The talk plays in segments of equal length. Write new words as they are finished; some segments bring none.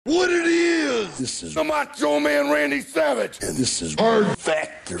What it is. This is the Macho Man Randy Savage. And this is Hard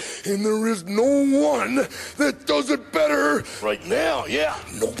Factor. And there is no one that does it better right now, yeah.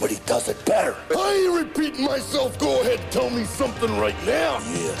 Nobody does it better. I ain't repeating myself. Go ahead, tell me something right now.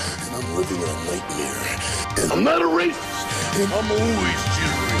 Yeah, and I'm living in a nightmare. And I'm not a racist, and I'm always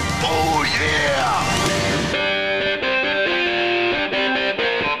cheering. Oh, yeah!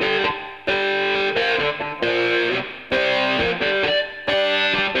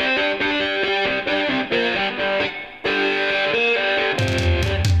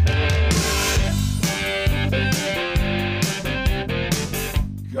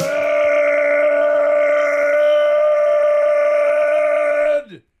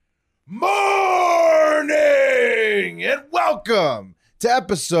 Welcome to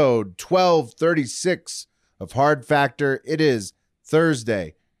episode 1236 of Hard Factor. It is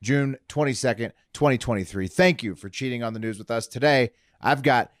Thursday, June 22nd, 2023. Thank you for cheating on the news with us today. I've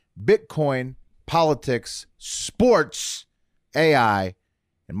got Bitcoin, politics, sports, AI,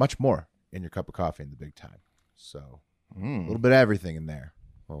 and much more in your cup of coffee in the big time. So a little bit of everything in there.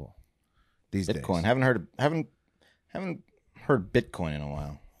 Oh, these Bitcoin. days. Haven't heard Bitcoin in a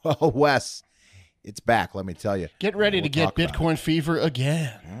while. Oh, Wes. It's back, let me tell you. Get ready to get Bitcoin fever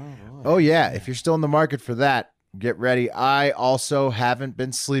again. Oh, yeah. If you're still in the market for that, get ready. I also haven't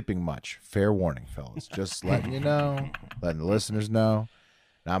been sleeping much. Fair warning, fellas. Just letting you know, letting the listeners know.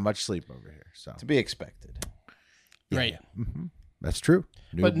 Not much sleep over here. So To be expected. Right. Mm-hmm. That's true.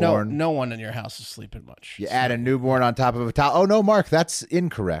 But no one in your house is sleeping much. You add a newborn on top of a towel. Oh, no, Mark, that's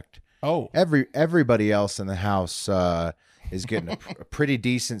incorrect. Oh. Everybody else in the house is getting a pretty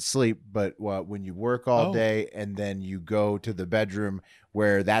decent sleep, but when you work all day and then you go to the bedroom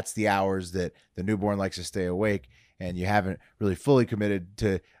where that's the hours that the newborn likes to stay awake, and you haven't really fully committed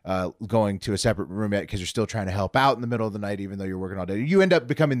to going to a separate room yet because you're still trying to help out in the middle of the night, even though you're working all day, you end up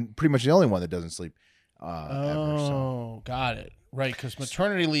becoming pretty much the only one that doesn't sleep ever. So. Got it. Right, because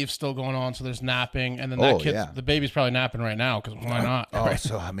maternity leave's still going on, so there's napping, and then that kid, the baby's probably napping right now, because why not? Oh, right.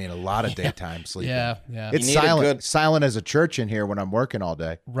 so I mean, a lot of daytime sleeping. Yeah. It's silent as a church in here when I'm working all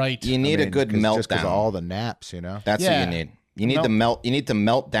day. Right. You need a good meltdown. Just because of all the naps, you know. That's what you need. You need to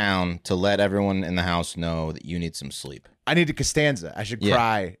melt down to let everyone in the house know that you need some sleep. I need to Costanza. I should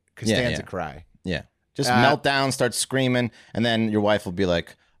cry. Costanza cry. Yeah. Just melt down, start screaming, and then your wife will be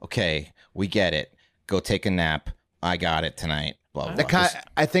like, "Okay, we get it. Go take a nap. I got it tonight." Blah, blah, blah.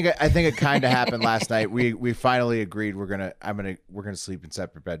 I think it kind of happened last night. We finally agreed we're gonna sleep in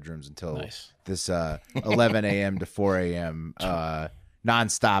separate bedrooms until this 11 a.m. to 4 a.m.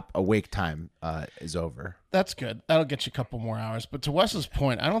 Nonstop awake time is over. That's good. That'll get you a couple more hours. But to Wes's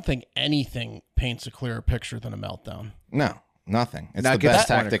point, I don't think anything paints a clearer picture than a meltdown. No, nothing. It's Now the best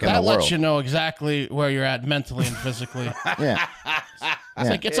tactic in the That world. lets you know exactly where you're at mentally and physically. Yeah.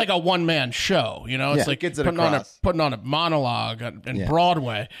 It's like a one-man show, you know. It's like Gets it putting on a monologue in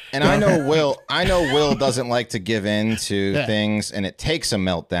Broadway. And I know Will doesn't like to give in to things, and it takes a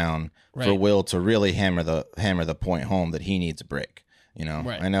meltdown for Will to really hammer the point home that he needs a break. You know,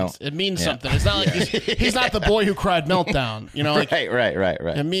 right. I know it means something. It's not like he's not the boy who cried meltdown. You know, like, right.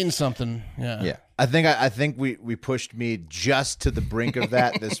 It means something. Yeah. I think we pushed me just to the brink of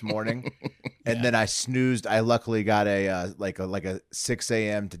that this morning, and then I snoozed. I luckily got a like a 6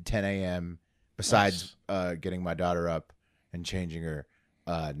 a.m. to 10 a.m. besides getting my daughter up and changing her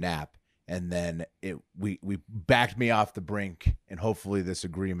nap, and then we backed me off the brink, and hopefully this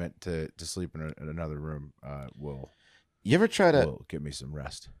agreement to sleep in another room will. You ever try to give me some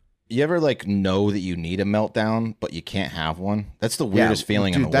rest? You ever know that you need a meltdown, but you can't have one? That's the weirdest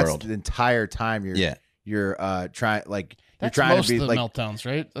feeling in the that's world. The entire time you're trying That's you're trying most to be of the like meltdowns,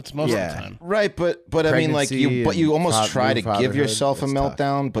 right? That's most of the time. Right, but I mean, you almost try to give yourself a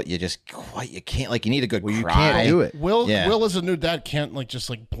meltdown, tough. but you can't. You need a good cry. You can't do it. Will as a new dad can't just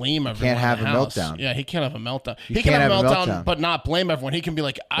blame everyone. Can't have in the a house. meltdown. Yeah, he can't have a meltdown. He can can't have a have a meltdown, meltdown. but not blame everyone. He can be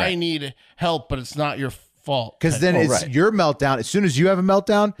like, I need help, but it's not your fault. Because then it's your meltdown. As soon as you have a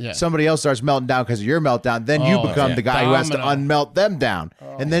meltdown, somebody else starts melting down because of your meltdown. Then you become the guy who has to unmelt them down.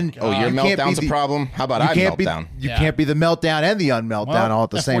 And then your meltdown's a problem? How about I meltdown? You can't be the meltdown and the unmeltdown all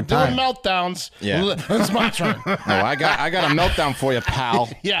at the same time. If we're doing meltdowns, it's my turn. No, I got a meltdown for you, pal.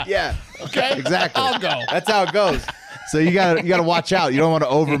 Yeah. Okay. Exactly. I'll go. That's how it goes. So you gotta watch out. You don't want to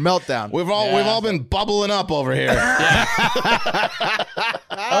over meltdown. We've all been bubbling up over here.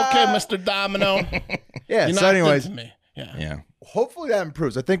 Okay, Mr. Domino. Yeah. You're So not anyways, good to me. Yeah. hopefully that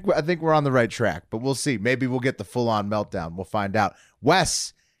improves. I think we're on the right track, but we'll see. Maybe we'll get the full on meltdown. We'll find out.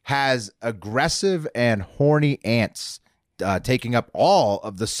 Wes has aggressive and horny ants taking up all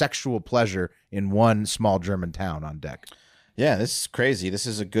of the sexual pleasure in one small German town on deck. Yeah, this is crazy. This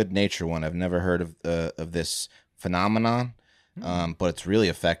is a good nature one. I've never heard of this phenomenon, but it's really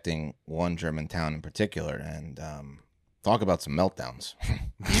affecting one German town in particular. And talk about some meltdowns.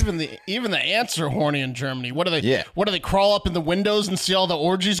 even the ants are horny in Germany. What do they? Yeah. What do they crawl up in the windows and see all the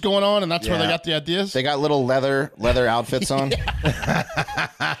orgies going on, and that's where they got the ideas? They got little leather outfits on.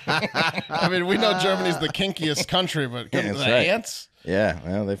 I mean, we know Germany's the kinkiest country, but the ants. Yeah,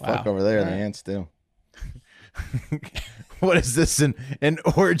 well, they fuck over there. The ants do. What is this, an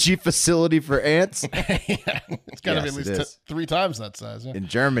orgy facility for ants? It's got to be at least 3 times that size. Yeah. In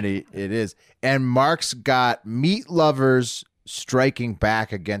Germany, it is. And Mark's got meat lovers striking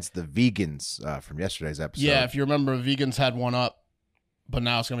back against the vegans from yesterday's episode. Yeah, if you remember, vegans had one up, but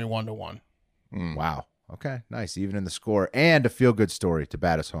now it's going to be 1-1. Wow. Okay, nice. Even in the score. And a feel-good story to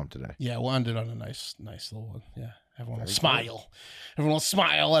bat us home today. Yeah, we'll end it on a nice little one. Yeah, everyone will smile. Everyone will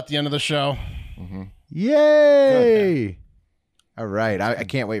smile at the end of the show. Mm-hmm. Yay! Good. All right. I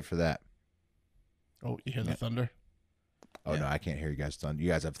can't wait for that. Oh, you hear the thunder? Oh, no, I can't hear you guys thunder. You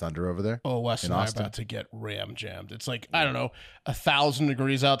guys have thunder over there? Oh, Wes and I are about to get ram jammed. It's like, I don't know, 1,000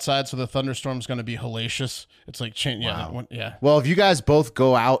 degrees outside, so the thunderstorm's going to be hellacious. It's like, wow. Well, if you guys both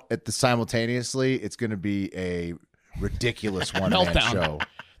go out at the simultaneously, it's going to be a ridiculous one-man show.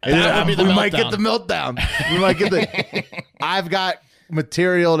 That would be the meltdown. Might get the meltdown. We might get the... I've got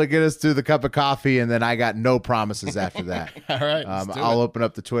material to get us through the cup of coffee, and then I got no promises after that. All right. I'll open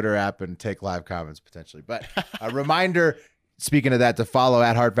up the Twitter app and take live comments potentially. But a reminder, speaking of that, to follow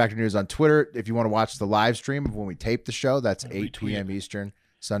at Hard Factor News on Twitter if you want to watch the live stream of when we tape the show. That's 8 p.m. Eastern,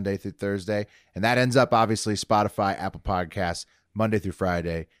 Sunday through Thursday. And that ends up, obviously, Spotify, Apple Podcasts, Monday through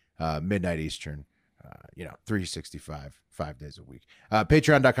Friday, midnight Eastern, 365. 5 days a week.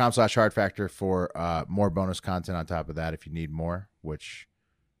 Patreon.com/Hard Factor for more bonus content on top of that if you need more, which,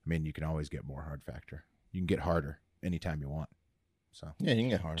 I mean, you can always get more Hard Factor. You can get harder anytime you want. So yeah, you can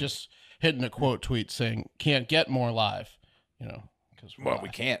get harder. Just hitting a quote tweet saying, can't get more live, because we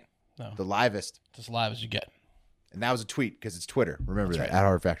can't. No. The livest. As live as you get. And that was a tweet because it's Twitter. Remember That's that, right. at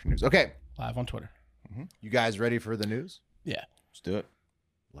Hard Factor News. Okay. Live on Twitter. Mm-hmm. You guys ready for the news? Yeah. Let's do it.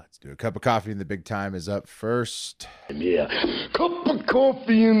 Let's do it. Cup of coffee in the big time is up first. Yeah, cup of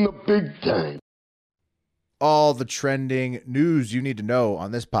coffee in the big time. All the trending news you need to know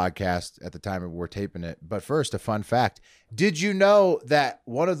on this podcast at the time we're taping it. But first, a fun fact. Did you know that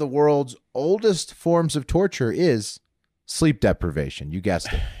one of the world's oldest forms of torture is sleep deprivation? You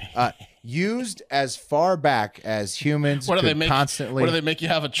guessed it. Used as far back as humans constantly. What do they make you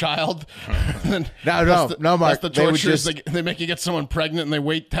have a child? No, Mark. That's the torture. They make you get someone pregnant and they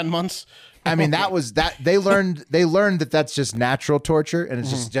wait 10 months. I mean, that they learned that that's just natural torture, and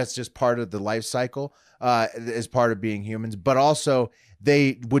it's just part of the life cycle as part of being humans. But also,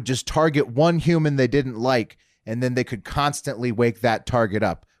 they would just target one human they didn't like, and then they could constantly wake that target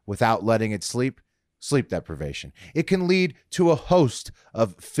up without letting it sleep. Sleep deprivation. It can lead to a host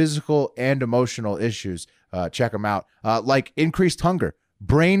of physical and emotional issues. Check them out. Like increased hunger,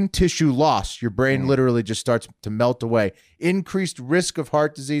 brain tissue loss. Your brain literally just starts to melt away. Increased risk of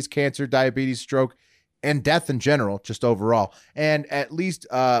heart disease, cancer, diabetes, stroke, and death in general, just overall. And at least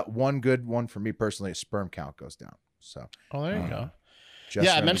one good one for me personally, a sperm count goes down. So, there you go.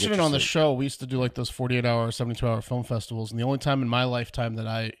 I mentioned it on the show. We used to do like those 48-hour, 72-hour film festivals. And the only time in my lifetime that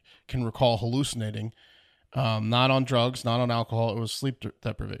I can recall hallucinating, not on drugs, not on alcohol, it was sleep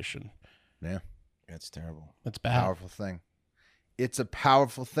deprivation. Yeah. It's terrible. It's bad. Powerful thing. It's a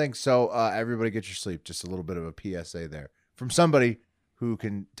powerful thing. So everybody get your sleep. Just a little bit of a PSA there from somebody who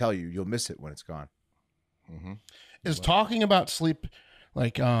can tell you you'll miss it when it's gone. Mm-hmm. Is talking about sleep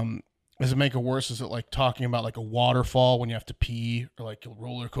like... Does it make it worse? Is it like talking about like a waterfall when you have to pee, or like a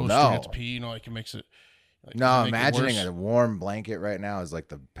roller coaster when you have to pee? Like it makes it. Like, no, imagining a warm blanket right now is like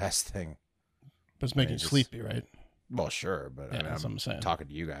the best thing. But it's making you sleepy, right? Well, sure, but that's what I'm saying. Talking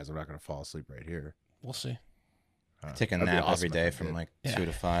to you guys, I'm not going to fall asleep right here. We'll see. I take a nap every day from like 2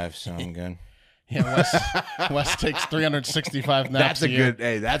 to 5, so I'm good. Yeah, Wes takes 365 naps.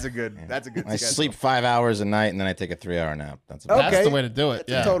 That's a good. I sleep 5 hours a night and then I take a 3-hour nap. That's the way to do it.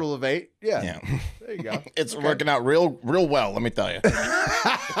 That's a total of 8. Yeah. There you go. It's working out real well. Let me tell you. That's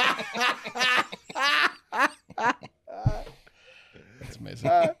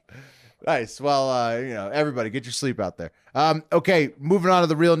amazing. Nice. Well, everybody get your sleep out there. Okay, moving on to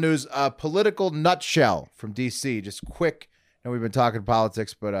the real news. Political nutshell from DC. Just quick. And we've been talking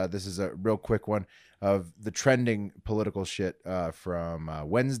politics, but this is a real quick one of the trending political shit from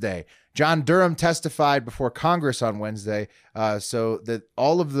Wednesday. John Durham testified before Congress on Wednesday so that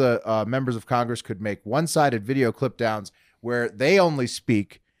all of the members of Congress could make one-sided video clip downs where they only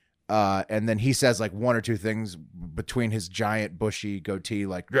speak And then he says like one or two things between his giant bushy goatee,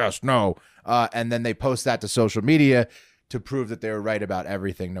 like, yes, no. And then they post that to social media to prove that they were right about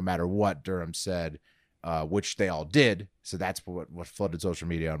everything, no matter what Durham said, which they all did. So that's what flooded social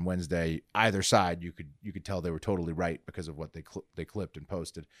media on Wednesday. Either side, you could tell they were totally right because of what they clipped and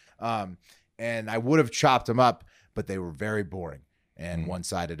posted. And I would have chopped them up, but they were very boring and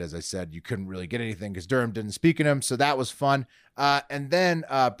one-sided. As I said, you couldn't really get anything because Durham didn't speak in them. So that was fun. And then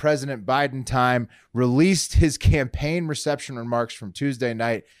President Biden time released his campaign reception remarks from Tuesday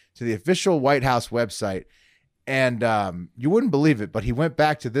night to the official White House website. And you wouldn't believe it, but he went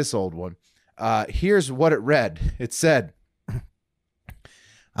back to this old one. Here's what it read. It said,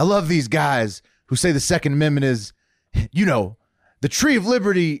 I love these guys who say the Second Amendment is, the tree of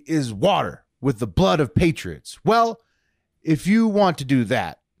liberty is water with the blood of patriots. Well, if you want to do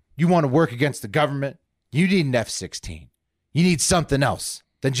that, you want to work against the government, you need an F-16. You need something else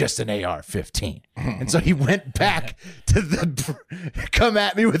than just an AR-15. And so he went back to come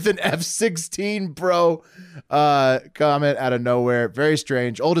at me with an F-16, bro, comment out of nowhere. Very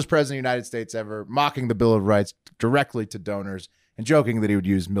strange. Oldest president of the United States ever, mocking the Bill of Rights directly to donors and joking that he would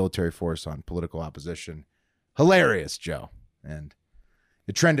use military force on political opposition. Hilarious, Joe. And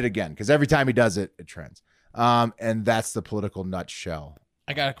it trended again because every time he does it, it trends. And that's the political nutshell.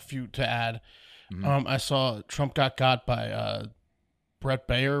 I got a few to add. I saw Trump got by Brett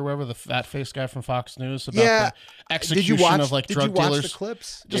Baer or whatever, the fat-faced guy from Fox News, about the execution of drug dealers. Did you watch the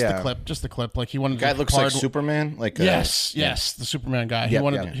clips? Just the clip. Like he wanted the guy looks like Superman. Yes, the Superman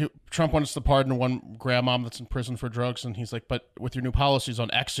guy. Trump wants to pardon one grandmom that's in prison for drugs, and he's like, but with your new policies on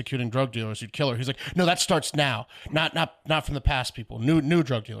executing drug dealers, you'd kill her. He's like, no, that starts now, not from the past. People, new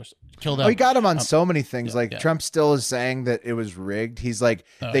drug dealers, kill them. Oh, he got him on so many things. Trump still is saying that it was rigged. He's like,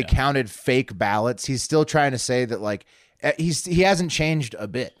 they counted fake ballots. He's still trying to say that he hasn't changed a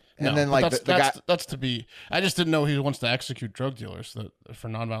bit. And then that's to be. I just didn't know he wants to execute drug dealers for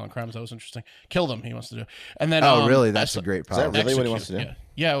nonviolent crimes. That was interesting. Kill them. He wants to do. And then really? That's a great policy. Is that really what he wants to do?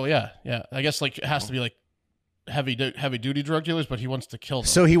 Yeah. I guess it has to be heavy duty drug dealers, but he wants to kill them.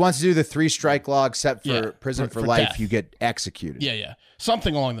 So he wants to do the 3-strike law, except for prison for life. Death. You get executed. Yeah.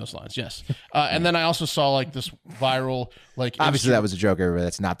 Something along those lines. Yes. And then I also saw this viral obviously that was a joke, everybody.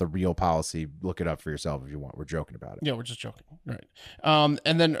 That's not the real policy. Look it up for yourself if you want. We're joking about it. Yeah, we're just joking. Right.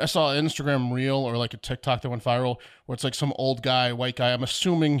 And then I saw an Instagram reel or a TikTok that went viral where it's some old guy, white guy. I'm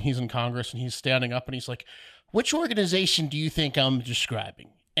assuming he's in Congress, and he's standing up and he's like, which organization do you think I'm describing?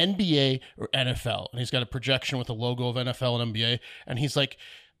 NBA or NFL? And he's got a projection with a logo of NFL and NBA, and he's like,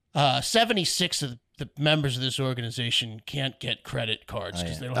 76 of the members of this organization can't get credit cards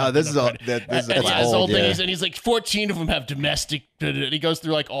because they don't have credit. This is old. And he's like, 14 of them have domestic. And he goes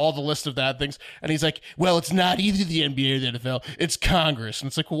through all the list of that things, and he's like, well, it's not either the NBA or the NFL, it's Congress. And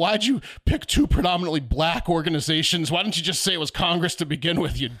it's like, well, why'd you pick two predominantly black organizations? Why didn't you just say it was Congress to begin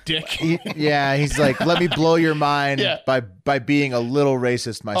with, you dick? He's like, let me blow your mind by being a little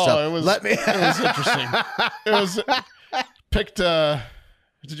racist myself. Oh, it was interesting. It was picked.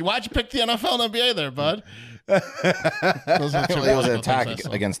 Why'd you pick the NFL and NBA there, bud? It was an attack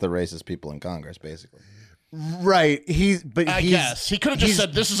against the racist people in Congress, basically. Right. I guess he could have just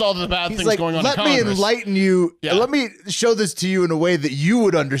said, "This is all the bad things going on in Congress." Let me enlighten you. Yeah. Let me show this to you in a way that you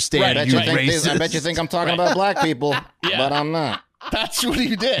would understand. I bet you think I'm talking about black people, but I'm not. That's what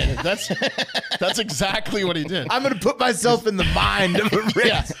he did. That's exactly what he did. I'm going to put myself in the mind of a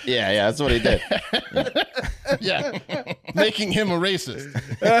racist. Yeah, that's what he did. Yeah. Making him a racist.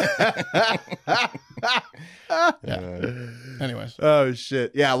 Anyways. Oh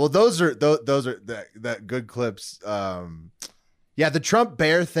shit. Yeah, well those are the good clips. The Trump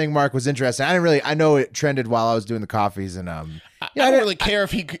Bear thing, Mark, was interesting. I know it trended while I was doing the coffees, and I don't really care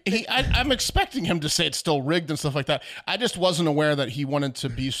if I'm expecting him to say it's still rigged and stuff like that. I just wasn't aware that he wanted to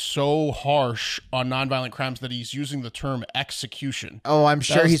be so harsh on nonviolent crimes that he's using the term execution. Oh, I'm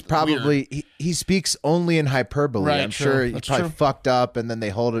sure he's probably he speaks only in hyperbole. Right, I'm sure he probably fucked up, and then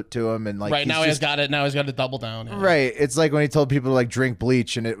they hold it to him, and he's got it. Now he's got to double down. Yeah. Right. It's like when he told people to drink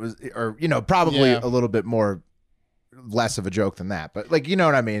bleach, and it was, or probably a little bit more. Less of a joke than that, but you know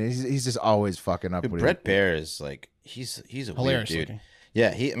what I mean. He's just always fucking up. Brett Baer is he's a hilarious weird dude. Looking.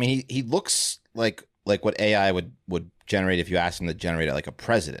 Yeah, he looks like what AI would generate if you asked him to generate it, like a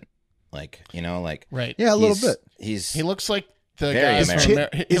president, right? Yeah, a little bit. He looks like the guy from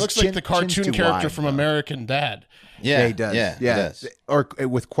he looks like the cartoon character from American Dad. Yeah, he does. Yeah, he does. Or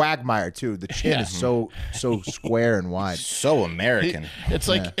with Quagmire too. The chin is so square and wide. So American. It's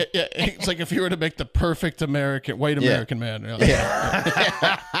like it's like if you were to make the perfect white American man. It's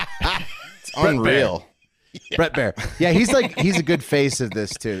unreal. Brett Baer. Yeah, he's a good face of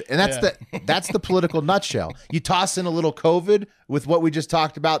this too. And that's the political nutshell. You toss in a little COVID with what we just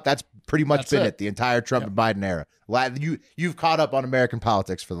talked about, that's pretty much been it the entire Trump and Biden era. You've caught up on American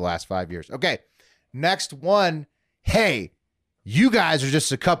politics for the last 5 years. Okay. Next one. Hey, you guys are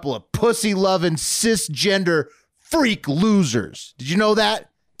just a couple of pussy-loving cisgender freak losers. Did you know that?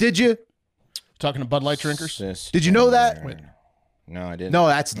 Did you? Talking to Bud Light drinkers? Did you know that? Wait. No, I didn't. No,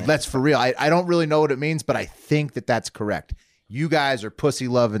 that's for real. I don't really know what it means, but I think that's correct. You guys are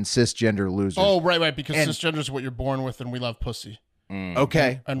pussy-loving cisgender losers. Oh, right, because cisgender is what you're born with, and we love pussy.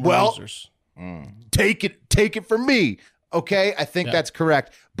 Okay. And losers. Take it from me. Okay, I think that's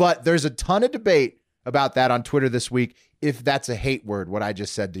correct. But there's a ton of debate about that on Twitter this week, if that's a hate word, what I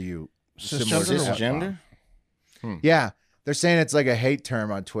just said to you. Cisgender? Yeah. They're saying it's like a hate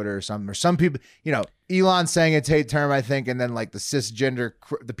term on Twitter or something. Or some people, Elon's saying it's hate term, I think, and then like the cisgender,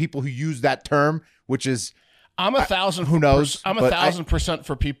 the people who use that term, which is... I'm 1,000. Who knows? I'm 1,000%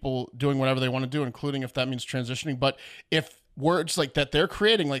 for people doing whatever they want to do, including if that means transitioning. But if words like that they're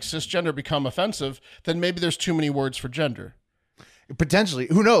creating, like cisgender, become offensive, then maybe there's too many words for gender. Potentially.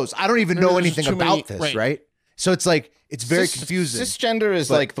 Who knows? I don't even know anything about this, right? So it's like, it's very confusing. Cisgender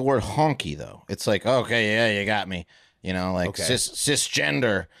is like the word honky, though. It's like, okay, yeah, you got me.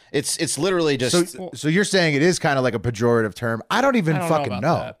 Cisgender. It's literally just... So you're saying it is kind of like a pejorative term. I don't even fucking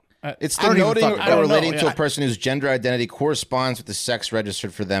know. It's denoting or relating to a person whose gender identity corresponds with the sex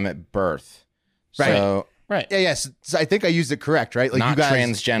registered for them at birth. Right. So, right. Yeah, yes. So I think I used it correct, right? Like not you guys,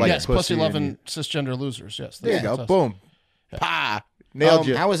 transgender. Yes, pussy-loving cisgender losers. Yes. There you go. Boom. Pa. Nailed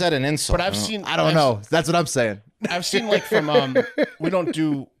you. How is that an insult? But I've seen... I don't know. That's what I'm saying. I've seen like from we don't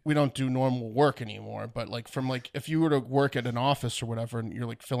do normal work anymore, but like from like if you were to work at an office or whatever and you're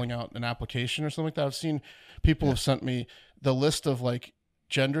like filling out an application or something like that, I've seen people have sent me the list of like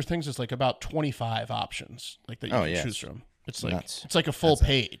gender things is like about 25 options like that you can choose from. It's like it's like a full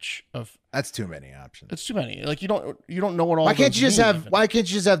page of... That's too many options. It's too many. Like you don't know what all... Why can't you just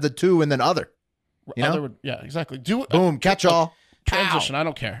have the two and then other? You know? Yeah, exactly. Do boom, catch all. Transition. I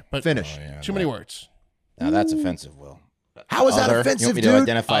don't care. But finish. Too many words. Now that's offensive, Will. How is that offensive, you want me dude? to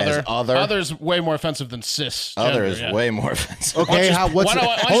identify as other? Other's way more offensive than cis. Other is way more offensive. Okay,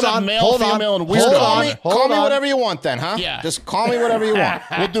 hold on, female, and weird. Call me whatever you want then, huh? Yeah. Just call me whatever you want.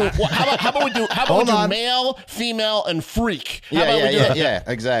 We'll do. How about we do male, female, and freak? Yeah,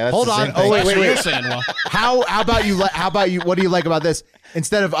 exactly. That's hold on. Oh wait. You're saying, well. How about you? What do you like about this?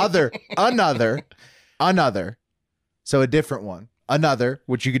 Instead of another. So a different one. Another,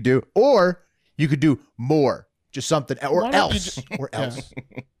 which you could do, or you could do more. Just something, or else.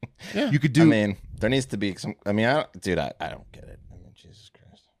 Yeah. You could do. I mean, there needs to be some. I mean, I don't get it. I mean, Jesus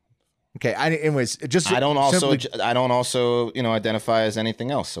Christ. Okay. Anyways, just I don't also identify as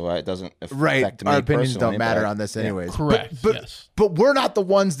anything else, so it doesn't affect me. Our opinions don't matter on this, anyways. Correct. But we're not the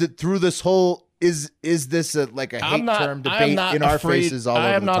ones that threw this whole. Is this a hate term debate in our faces all over the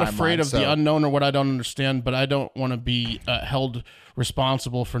timeline? I am not afraid of the unknown or what I don't understand, but I don't want to be held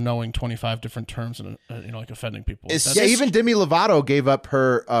responsible for knowing 25 different terms and like offending people. Even Demi Lovato gave up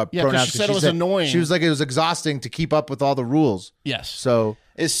her pronouns. She said it was annoying. She was like, it was exhausting to keep up with all the rules. Yes. So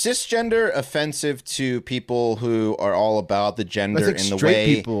is cisgender offensive to people who are all about the gender in the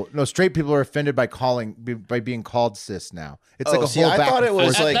way? Straight people are offended by being called cis now. It's like a whole. I thought it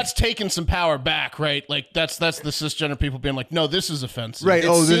was like that's taking some power back, right? Like that's the cisgender people being like, no, this is offensive, right?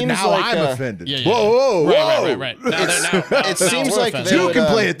 Now I'm offended. Yeah. Whoa. Right. It seems like you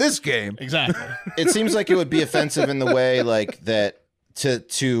can play at this game. Exactly. It seems like it would be offensive in the way like that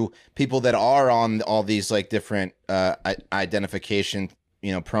to people that are on all these like different identification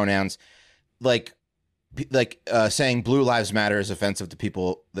pronouns, like saying Blue Lives Matter is offensive to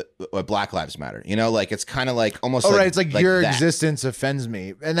people that Black Lives Matter. Like it's kind of like almost. Right. It's like your existence offends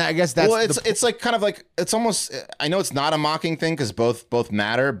me, and I guess that's. Well, it's like kind of like it's almost. I know it's not a mocking thing because both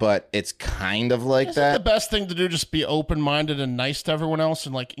matter, but it's kind of like that. The best thing to do just be open minded and nice to everyone else,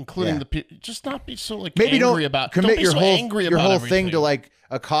 and like including the people. Just not be so like maybe angry about. Commit your whole thing to like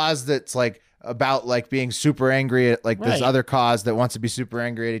a cause that's like. About like being super angry at like this other cause that wants to be super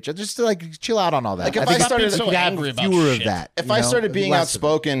angry at each other, just to like chill out on all that. Like if I started so angry about fewer shit. of that, if I started being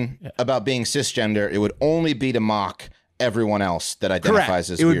outspoken about being cisgender, it would only be to mock everyone else that identifies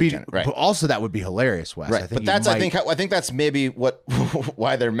as weird gender. Right. But also that would be hilarious, Wes. Right. I think that's maybe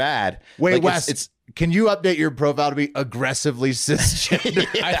why they're mad. Wait, like Wes, can you update your profile to be aggressively cisgender?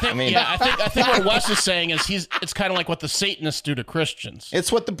 I think what Wes is saying is it's kind of like what the Satanists do to Christians. It's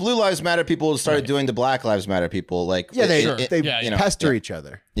what the Blue Lives Matter people started doing to Black Lives Matter people. Like they pester each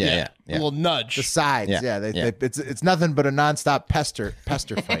other. Yeah. A little nudge. The sides. It's nothing but a nonstop pester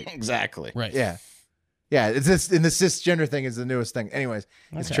fight. Exactly. Right. Yeah. Yeah, it's this, and the cisgender thing is the newest thing. Anyways,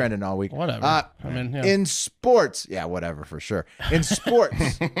 it's trending all week. Whatever. I mean, in sports, whatever for sure. In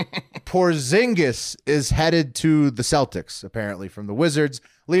sports, Porzingis is headed to the Celtics, apparently, from the Wizards,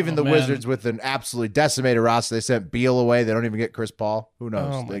 leaving the Wizards with an absolutely decimated roster. They sent Beal away. They don't even get Chris Paul. Who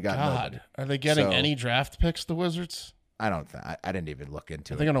knows? Oh my they got God. nobody. Are they getting any draft picks, the Wizards? I don't think. I didn't even look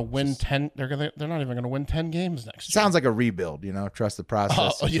into it. They're going to win 10. They're not even going to win 10 games next year. Sounds like a rebuild, trust the process.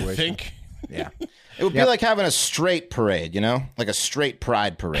 Oh, situation. you think? Yeah. It would be like having a straight parade, like a straight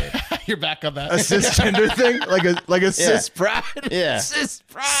pride parade. You're back on that. A cisgender thing? Like a cis pride? Yeah. Cis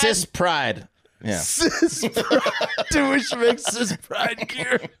pride. Cis pride. Yeah. Cis pride. Dude, we should make cis pride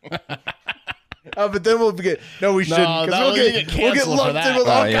gear. But then we'll get we shouldn't, because we'll get lumped in with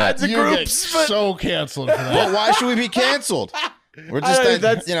all kinds of groups. Get so canceled for that. But why should we be canceled? We're just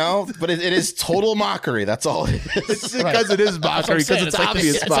but it is total mockery. That's all it is. It's because it is mockery, because it's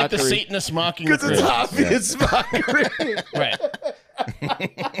obvious mockery. It's like the Satanist mocking. Because it's obvious mockery. Right.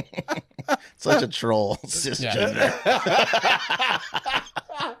 Such a troll. Cisgender.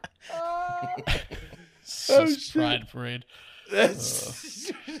 Pride parade.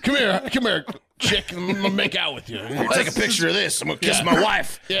 Come here, chick. I'm gonna make out with you. Take a picture of this. I'm gonna kiss my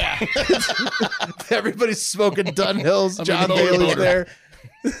wife. Yeah. Everybody's smoking Dunhills. John Daly's there.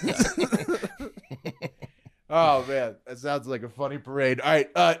 Oh man, that sounds like a funny parade. All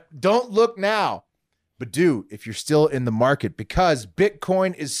right, don't look now, but do if you're still in the market, because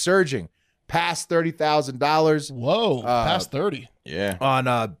Bitcoin is surging past $30,000. Whoa, past 30. Yeah.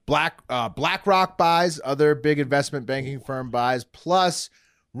 On BlackRock buys, other big investment banking firm buys, plus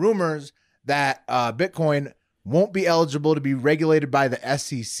rumors that Bitcoin won't be eligible to be regulated by the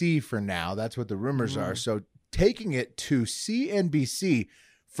SEC for now. That's what the rumors are. So taking it to CNBC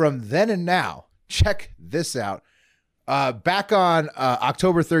from then and now, check this out. Back on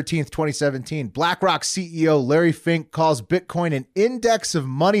October 13th, 2017, BlackRock CEO Larry Fink calls Bitcoin an index of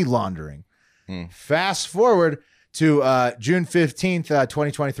money laundering. Fast forward to June 15th,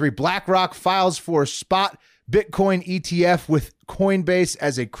 2023, BlackRock files for spot Bitcoin ETF with Coinbase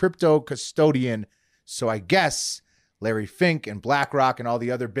as a crypto custodian. So I guess Larry Fink and BlackRock and all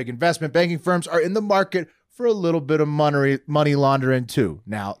the other big investment banking firms are in the market for a little bit of money laundering too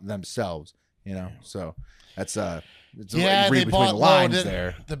now themselves, So that's it's read between the lines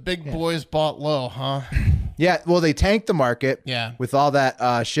there. The big boys bought low, huh? Yeah, well, they tanked the market with all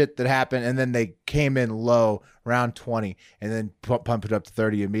that shit that happened, and then they came in low around 20 and then pump it up to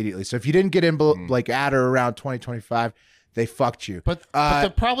 30 immediately. So if you didn't get in at or around 2025, they fucked you. But they'll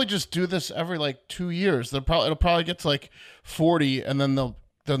probably just do this every 2 years. It'll probably get to 40, and then they'll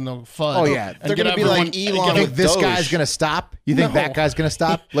fund. Oh yeah, they're gonna be like Elon. You think this guy's gonna stop? You think that guy's gonna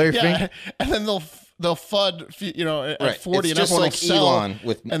stop? Larry Fink? And then they'll fund, at 40, it's and just everyone like will sell, Elon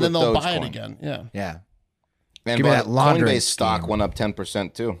and then they'll buy Dogecoin. it again. Yeah. Yeah. And Give me that laundering Coinbase stock scheme. went up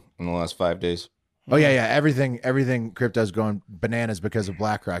 10% too in the last 5 days. Oh yeah. Everything crypto's going bananas because of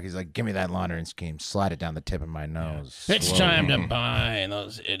BlackRock. He's like, give me that laundering scheme. Slide it down the tip of my nose. It's Slowly. time to buy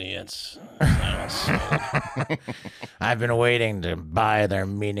those idiots. I've been waiting to buy their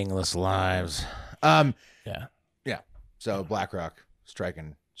meaningless lives. Yeah. So BlackRock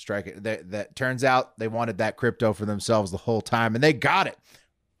striking. That turns out they wanted that crypto for themselves the whole time, and they got it.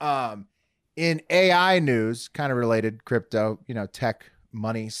 In AI news, kind of related crypto, tech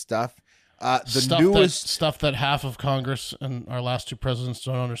money stuff. The newest stuff that half of Congress and our last two presidents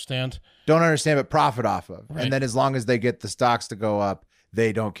don't understand, but profit off of. Right. And then as long as they get the stocks to go up,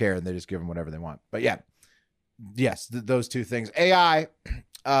 they don't care, and they just give them whatever they want. But yeah, yes, those two things. AI,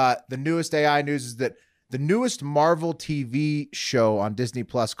 the newest AI news is that the newest Marvel TV show on Disney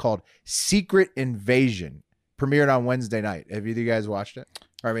Plus called Secret Invasion premiered on Wednesday night. Have you guys watched it?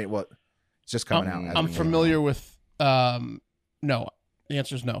 It's just coming out. I'm familiar with. No, the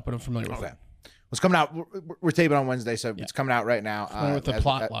answer is no, but I'm familiar with it. It's coming out. We're taping on Wednesday, so it's coming out right now. With the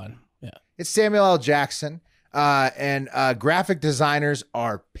plot line. Yeah. It's Samuel L. Jackson. And graphic designers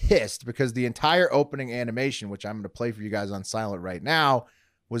are pissed because the entire opening animation, which I'm going to play for you guys on silent right now,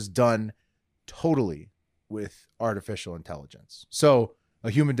 was done totally with artificial intelligence. So a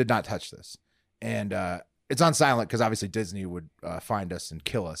human did not touch this. And it's on silent because obviously Disney would find us and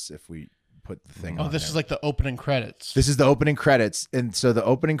kill us if we put the thing on. This is like the opening credits. This is the opening credits. And so the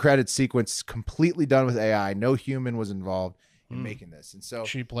opening credits sequence completely done with AI. No human was involved in making this. And so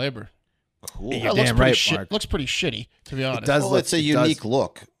cheap labor. Cool. You're damn right, Mark. Looks pretty shitty, to be honest. It does. It's a unique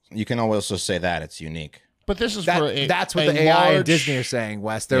look. You can also say that it's unique. But this is that's what the AI and Disney are saying,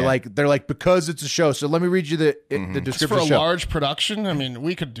 Wes. They're like because it's a show. So let me read you the description. It's for of the a show. large production. I mean,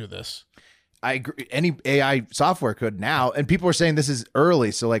 we could do this. I agree. Any AI software could now, and people are saying this is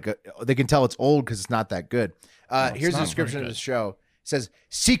early, so like they can tell it's old because it's not that good. Here's a description of the show. It says,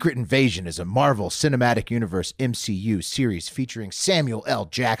 Secret Invasion is a Marvel Cinematic Universe MCU series featuring Samuel L.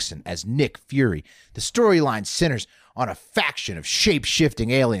 Jackson as Nick Fury. The storyline centers on a faction of shape-shifting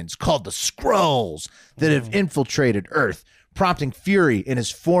aliens called the Skrulls that have infiltrated Earth, prompting Fury and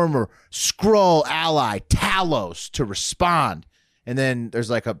his former Skrull ally Talos to respond. And then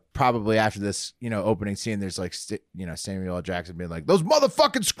there's like probably after this, opening scene, there's like, Samuel L. Jackson being like, those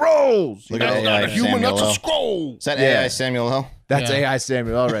motherfucking Skrulls. Look at AI human, Samuel that's a L. Skrull. Is that AI Samuel L? That's AI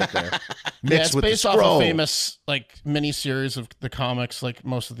Samuel L. right there. Mixed with based the off a Skrull. famous like miniseries of the comics, like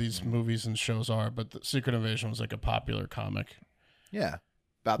most of these movies and shows are. But the Secret Invasion was like a popular comic. Yeah,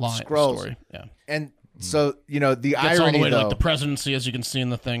 about the line, Skrulls. story. Yeah, and so the gets irony all the way to though, like the presidency, as you can see in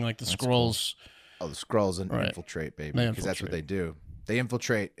the thing, like the Skrulls. the Skrulls infiltrate, baby, because that's what they do. They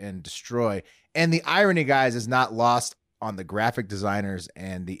infiltrate and destroy. And the irony, guys, is not lost on the graphic designers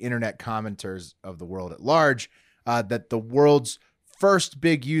and the internet commenters of the world at large, that the world's first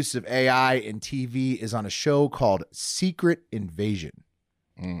big use of AI in TV is on a show called Secret Invasion.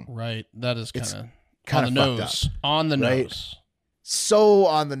 Right, that is Kind on of the nose. On the nose. So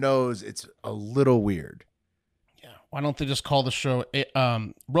on the nose, it's a little weird. Yeah. Why don't they just call the show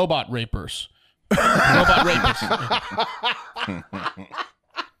Robot Rapers? Robot Rapers.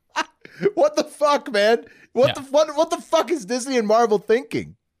 What the fuck, man? What the fuck is Disney and Marvel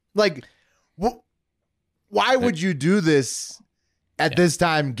thinking? Like, why would you do this at this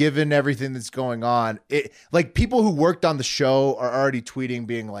time, given everything that's going on? Like, people who worked on the show are already tweeting,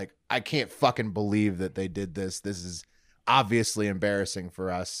 being like, I can't fucking believe that they did this. This is obviously embarrassing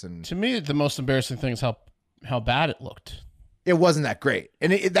for us. And to me, the most embarrassing thing is how bad it looked. It wasn't that great.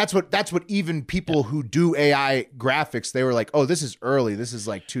 And that's what even people who do AI graphics, they were like, oh, this is early. This is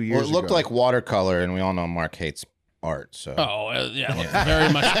like 2 years ago. Well, it looked like watercolor, and we all know Mark hates art. So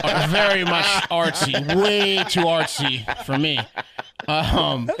very much artsy. Way too artsy for me.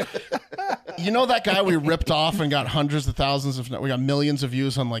 You know that guy we ripped off and got hundreds of thousands, we got millions of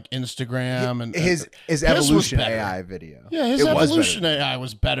views on like Instagram, and his Evolution AI video. Yeah, his Evolution AI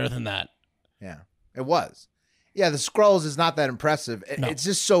was better than that. Yeah, it was. Yeah, the Skrulls is not that impressive. It's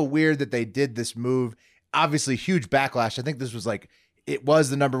just so weird that they did this move. Obviously, huge backlash. I think this was it was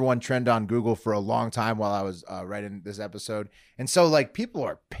the #1 trend on Google for a long time while I was writing this episode. And so like people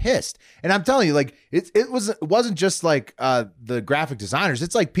are pissed. And I'm telling you, like it wasn't just like the graphic designers.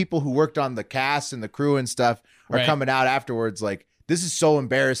 It's like people who worked on the cast and the crew and stuff are coming out afterwards like, this is so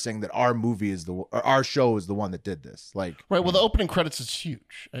embarrassing that our show is the one that did this. Like, right. Well, the opening credits is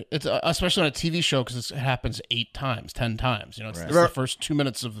huge. It's especially on a TV show because it happens 8 times, 10 times. It's the first 2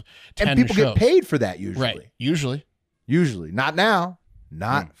 minutes of 10 and people shows. Get paid for that usually. Right. Usually, not now.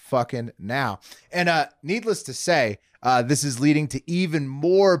 Not fucking now. And needless to say, this is leading to even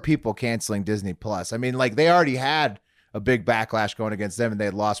more people canceling Disney Plus. I mean, like they already had a big backlash going against them, and they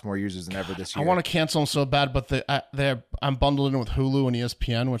had lost more users than ever this year. I want to cancel them so bad, but I'm bundled in with Hulu and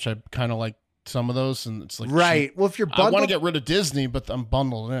ESPN, which I kind of like some of those, and it's like right. Well, if you're bundled, I want to get rid of Disney, but I'm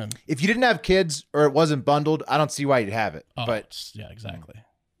bundled in. If you didn't have kids or it wasn't bundled, I don't see why you'd have it. Yeah, exactly.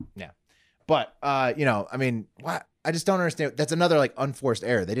 Yeah, but I mean, why? I just don't understand. That's another like unforced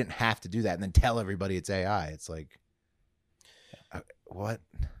error. They didn't have to do that and then tell everybody it's AI. It's like, what?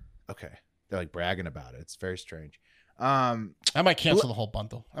 Okay, they're like bragging about it. It's very strange. I might cancel the whole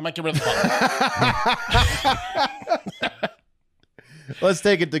bundle. I might get rid of the bundle. Let's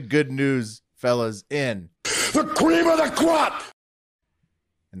take it to good news, fellas. In the cream of the crop.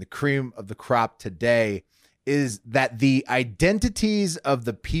 And the cream of the crop today is that the identities of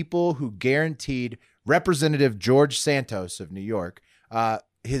the people who guaranteed Representative George Santos of New York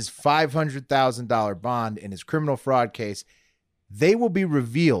his $500,000 bond in his criminal fraud case, they will be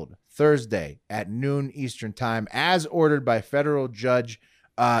revealed Thursday at noon Eastern time, as ordered by federal judge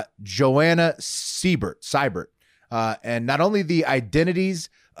Joanna Seibert. And not only the identities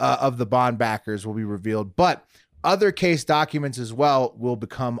of the bond backers will be revealed, but other case documents as well will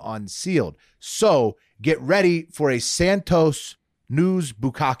become unsealed. So get ready for a Santos news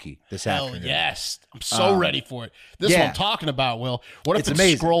bukkake this afternoon. Yes. I'm so ready for it. This is what I'm talking about, Will. What if it's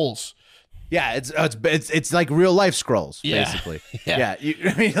amazing. Skrulls? Yeah, it's like real life Skrulls, basically. Yeah,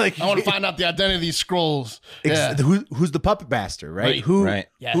 I mean, like I want to find out the identity of these Skrulls. Yeah. Who's the puppet master, right? Right.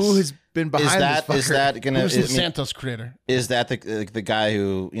 Who has been behind this fucker. Is that gonna? Who's the Santos creator? Is that the guy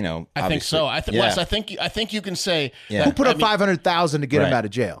who I think so. Wes, I think you can say that, who put up $500,000 to get him out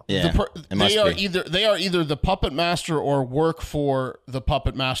of jail. Yeah, they are either the puppet master or work for the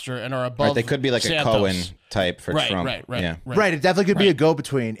puppet master and are above. Right, they could be like Santos. a Cohen type for Trump. Right. Right. It definitely could be a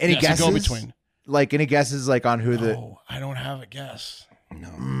go-between. Any guesses? A go-between. Like any guesses like on who the? Oh, I don't have a guess. No,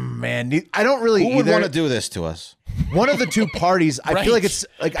 man, I don't really. Who would want to do this to us? One of the two parties. I feel like it's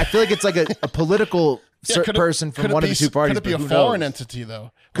like a political person from one of the two parties. Could it be a foreign entity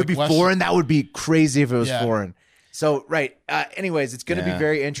though? Could be foreign. That would be crazy if it was foreign. So right. Anyways, it's going to be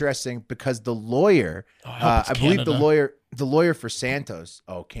very interesting because the lawyer, I believe the lawyer for Santos.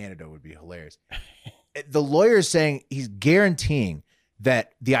 Oh, Canada would be hilarious. The lawyer is saying he's guaranteeing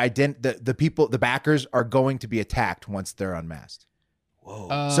that the people, the backers, are going to be attacked once they're unmasked.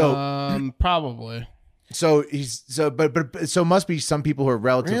 Whoa. So probably. So so must be some people who are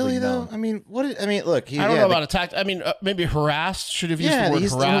relatively known. Though? I mean, look. I don't know about attacked. I mean, maybe harassed. Should have used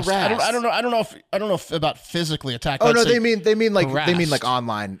the word harassed. I don't know if about physically attacked. Oh no, they mean like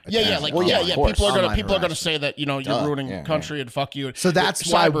online. Yeah. People are gonna say that you're ruining country and fuck you. So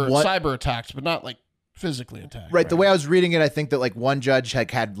that's why cyber attacks, but not like physically attacked. Right. The way I was reading it, I think that like one judge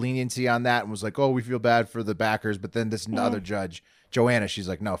had leniency on that and was like, oh, we feel bad for the backers, but then this other judge, Joanna, she's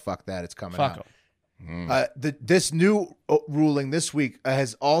like, no, fuck that, it's coming out. This new ruling this week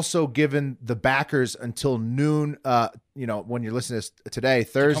has also given the backers until noon. When you're listening to this today,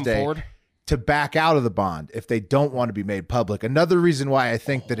 Thursday, to back out of the bond if they don't want to be made public. Another reason why I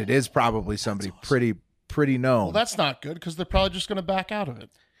think that it is probably somebody pretty known. Well, that's not good because they're probably just going to back out of it.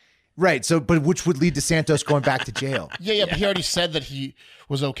 Right. So, but which would lead to Santos going back to jail. Yeah. But he already said that he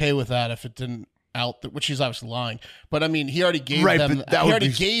was okay with that if it didn't out, which he's obviously lying. But I mean, he already gave them. He already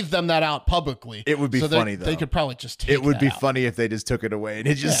gave them that out publicly. It would be funny though. They could probably just take. It would be out. funny if they just took it away and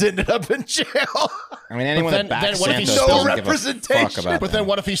he just ended up in jail. I mean, anyone that backs Santos no representation. But then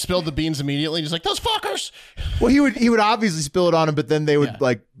what if he spilled the beans immediately? He's like, those fuckers. Well, he would obviously spill it on him, but then they would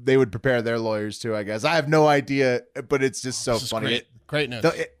they would prepare their lawyers too. I guess I have no idea, but it's just so funny. Great news.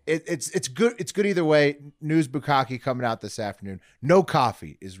 It's good. It's good either way. News Bukkake coming out this afternoon. No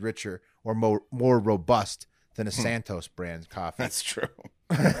coffee is richer or more robust than a Santos brand coffee. That's true.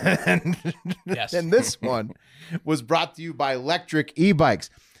 Yes. And this one was brought to you by Electric E-Bikes.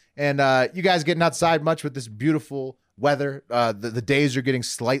 And you guys getting outside much with this beautiful weather? The days are getting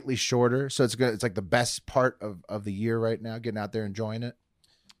slightly shorter, so it's like the best part of the year right now. Getting out there enjoying it.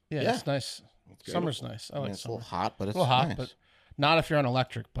 Yeah. It's nice. Summer's nice. I like it's summer. a little hot, but it's a little hot, nice. but not if you're on an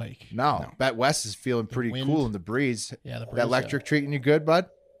electric bike. No. Bet West is feeling pretty cool in the breeze. Yeah, the breeze. That electric treating you good, bud?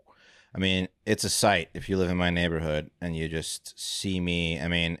 I mean, it's a sight if you live in my neighborhood and you just see me. I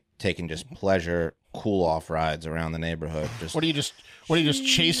mean, taking just pleasure cool off rides around the neighborhood. What are you just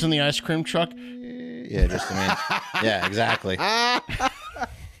chasing the ice cream truck? Yeah, yeah, exactly. I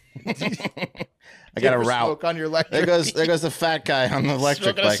got a route. Smoke on your electric. There goes the fat guy on the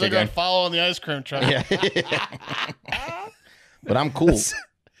electric bike again. Following the ice cream truck. Yeah. But I'm cool.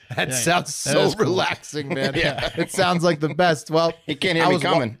 That sounds so relaxing, man. Yeah. It sounds like the best. Well, he can't hear me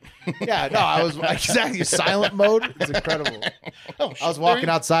coming. I was exactly silent mode. It's incredible. I was walking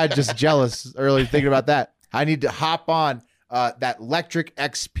outside just jealous earlier thinking about that. I need to hop on that Electric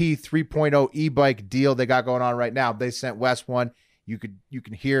XP 3.0 e-bike deal they got going on right now. They sent Wes one. You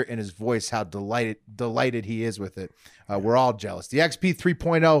can hear in his voice how delighted he is with it. We're all jealous. The XP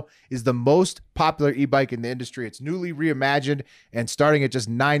 3.0 is the most popular e-bike in the industry. It's newly reimagined and starting at just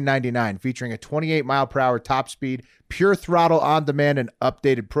 $9.99, featuring a 28 mile per hour top speed, pure throttle on demand, and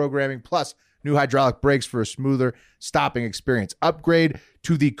updated programming, plus new hydraulic brakes for a smoother stopping experience. Upgrade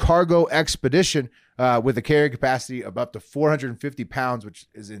to the Cargo Expedition with a carrying capacity of up to 450 pounds, which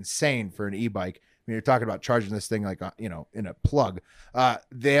is insane for an e-bike. I mean, you're talking about charging this thing like, in a plug.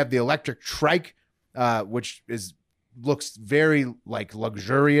 They have the electric trike, which looks very like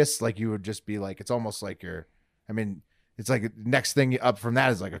luxurious. Like you would just be like, it's almost like it's like next thing up from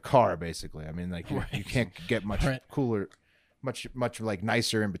that is like a car, basically. I mean, like you can't get much cooler, much like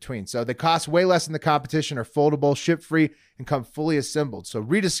nicer in between. So they cost way less than the competition, are foldable, ship free, and come fully assembled. So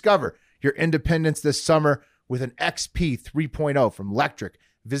rediscover your independence this summer with an XP 3.0 from Electric.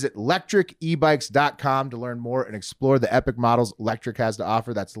 Visit electricebikes.com to learn more and explore the epic models Electric has to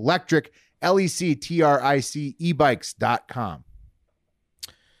offer. That's Electric, Lectric, ebikes.com.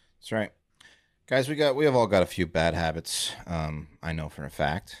 That's right. Guys, we have all got a few bad habits. I know for a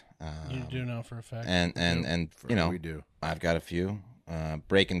fact. You do know for a fact. And we do. I've got a few.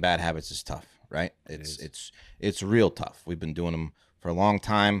 Breaking bad habits is tough, right? It's real tough. We've been doing them for a long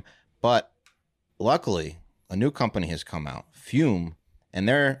time, but luckily a new company has come out, Fume, And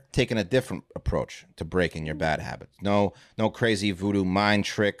they're taking a different approach to breaking your bad habits. No crazy voodoo mind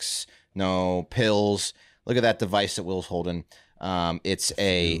tricks, no pills. Look at that device that Will's holding. It's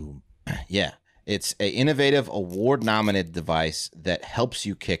a innovative award-nominated device that helps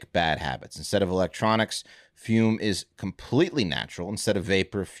you kick bad habits. Instead of electronics, Fume is completely natural. Instead of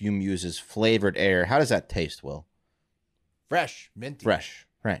vapor, Fume uses flavored air. How does that taste, Will? Fresh, minty. Fresh,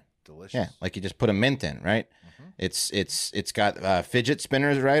 right. Delicious. Yeah, like you just put a mint in, right? It's got fidget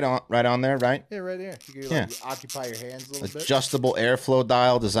spinners right on there, right? Yeah, right there. You can occupy your hands a little bit. Adjustable airflow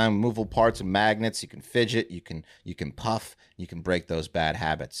dial, designed with movable parts and magnets. You can fidget, you can puff, you can break those bad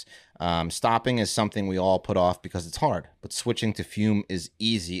habits. Stopping is something we all put off because it's hard, but switching to Fume is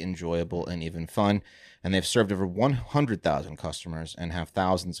easy, enjoyable, and even fun. And they've served over 100,000 customers and have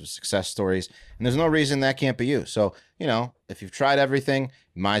thousands of success stories. And there's no reason that can't be you. So, if you've tried everything,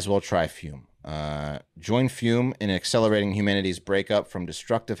 you might as well try Fume. Join Fume in accelerating humanity's breakup from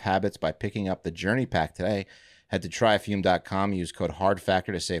destructive habits by picking up the Journey Pack today. Head to tryfume.com. Use code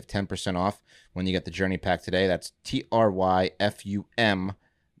HARDFACTOR to save 10% off when you get the Journey Pack today. That's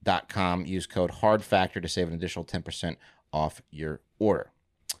TRYFUM.com. Use code HARDFACTOR to save an additional 10% off your order.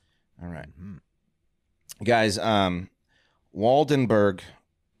 All right. Guys, Waldenburg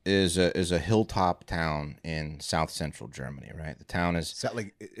is a hilltop town in south central Germany, right? The town is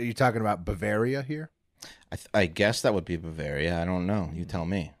Are you talking about Bavaria here? I guess that would be Bavaria. I don't know. You tell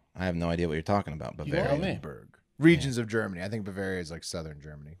me. I have no idea what you're talking about. Bavaria. Waldenburg. Regions of Germany. I think Bavaria is like southern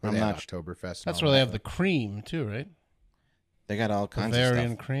Germany. I'm not Oktoberfest. That's where they have the cream too, right? They got all kinds Bavarian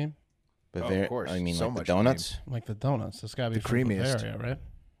of stuff. cream. Bavaria. of course. I mean, So like the much donuts. Like the donuts. It's got to be The from creamiest. Bavaria, right?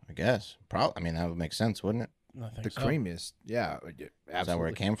 I guess. Probably. I mean, that would make sense, wouldn't it? I think The so. creamiest. Yeah. Absolutely. Is that where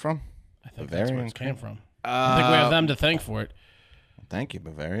it came from? I think Bavarian that's where it came cream? from. I think we have them to thank for it. Thank you,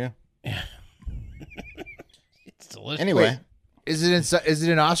 Bavaria. It's delicious. Anyway, Wait, is it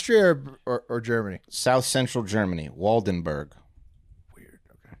in Austria or Germany? south central Germany, Waldenburg. Weird.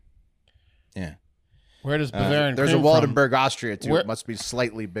 Okay. Yeah. Where does Bavarian There's a cream Waldenburg, Austria too. Where- It must be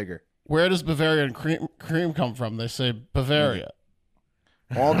slightly bigger. Where does Bavarian cream come from? They say Bavaria.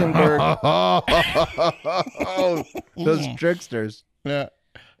 Waldenburg. Those tricksters. Yeah.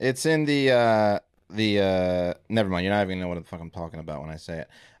 It's in the never mind. You're not even gonna know what the fuck I'm talking about when I say it.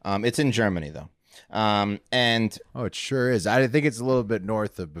 It's in Germany though. And Oh, it sure is. I think it's a little bit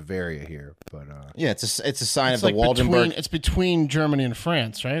north of Bavaria here, but yeah, it's a sign It's of like the Waldenburg. it's between Germany and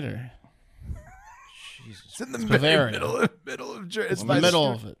France, right? Or it's in the Bavaria. middle of Germany. It's in by the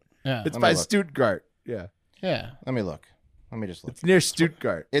middle of it. Yeah. It's Let me by look. Stuttgart. Yeah, Yeah. Let me look. Let me just look. it's near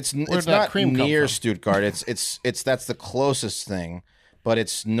Stuttgart. It's Where'd it's that not cream come near from? Stuttgart. It's that's the closest thing, but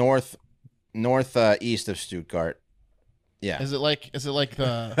it's north east of Stuttgart. Yeah. Is it like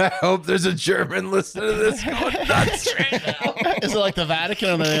the I hope there's a German listening to this going nuts right now. is it like the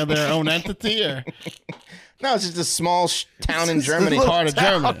Vatican or they have their own entity or No, it's just a small town in It's a Germany. little part of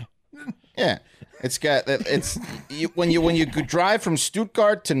town. Germany? Yeah, when you drive from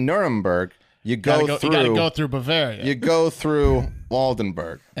Stuttgart to Nuremberg, you You gotta through go through Bavaria. you go through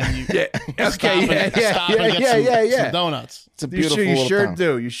Waldenburg. and you Yeah. Okay. stop and get some donuts. It's a You beautiful sure, you little sure town.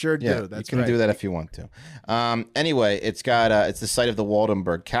 do. You sure Yeah, do. That's you can right. do that if you want to. Anyway, it's got it's the site of the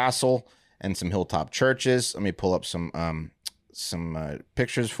Waldenburg Castle and some hilltop churches. Let me pull up some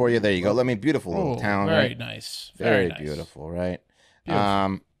pictures for you. There you go. Beautiful little town, very right? nice. Very nice. beautiful, right? Beautiful. Oh,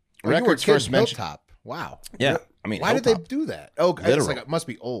 you were Records kidding, first mentioned. Hilltop. Wow. Yeah, I mean, Why did they Hilltop. do that? Oh, it's Literal. like it must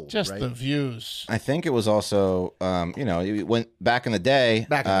be old. Just right? the views. I think it was also, you went back in the day,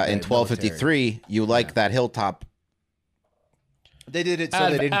 Back in the day, in 1253. You like that hilltop. They did it so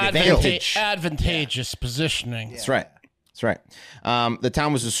they didn't get killed. Advantageous positioning. That's right. That's right. The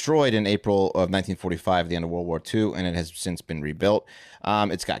town was destroyed in April of 1945, at the end of World War II, and it has since been rebuilt.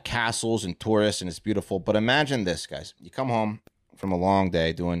 It's got castles and tourists, and it's beautiful. But imagine this, guys. You come home from a long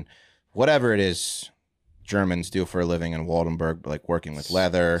day doing whatever it is Germans do for a living in Waldenburg, like working with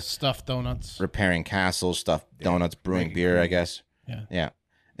leather, Stuffed donuts. repairing castles, stuffed donuts, brewing making beer, cream. I guess. Yeah. Yeah.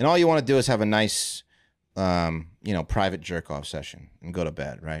 And all you want to do is have a nice, private jerk-off session and go to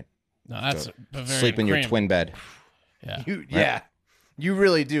bed, right? No, that's a Bavarian Sleep in your cream. twin bed. Yeah. Yeah, you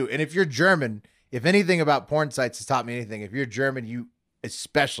really do. And if you're German, if anything about porn sites has taught me anything, if you're German, you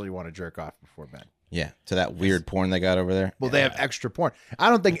especially want to jerk off before bed. Yeah, to that weird porn they got over there. Well, they have extra porn. I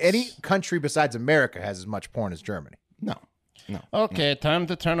don't think any country besides America has as much porn as Germany. No. Okay, time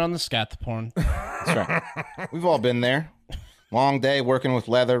to turn on the scat porn. That's right. We've all been there. Long day working with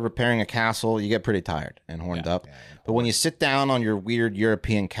leather, repairing a castle. You get pretty tired and horned up. But when you sit down on your weird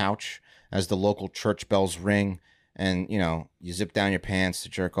European couch as the local church bells ring and, you zip down your pants to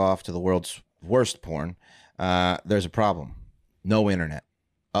jerk off to the world's worst porn, there's a problem. No internet.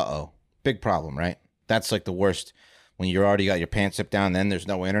 Uh-oh. Big problem, right? That's like the worst. When you already got your pants zipped down, then there's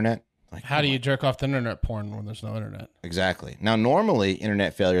no internet. Like, how do you jerk off the internet porn when there's no internet? Exactly. Now, normally,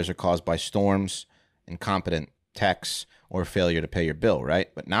 internet failures are caused by storms, incompetent techs, or failure to pay your bill, right?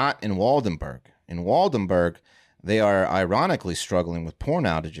 But not in Waldenburg. In Waldenburg, they are ironically struggling with porn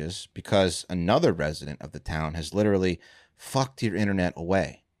outages because another resident of the town has literally fucked your internet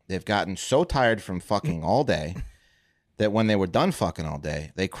away. They've gotten so tired from fucking all day that when they were done fucking all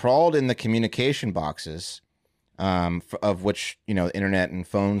day, they crawled in the communication boxes of which, you know, internet and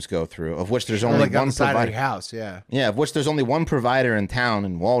phones go through, of which there's only like one on the side provider. of your house, yeah. Yeah, of which there's only one provider in town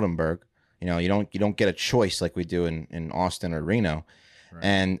in Waldenburg. You know, you don't get a choice like we do in Austin or Reno. Right.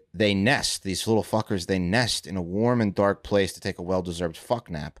 And they nest, these little fuckers, they nest in a warm and dark place to take a well-deserved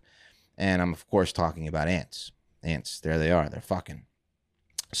fuck nap. And I'm, of course, talking about ants. Ants, there they are. They're fucking.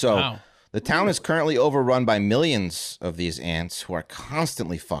 So wow. The town is currently overrun by millions of these ants who are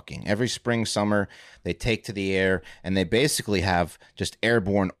constantly fucking. Every spring, summer, they take to the air, and they basically have just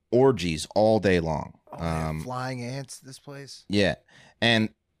airborne orgies all day long. Flying ants, this place? Yeah. And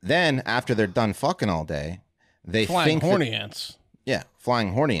then, after they're done fucking all day, they flying think horny ants. Yeah,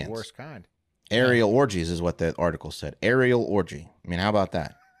 flying horny ants. The worst kind. Aerial orgies is what the article said. Aerial orgy. I mean, how about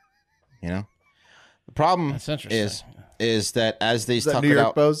that? You know? The problem is that as these tuck it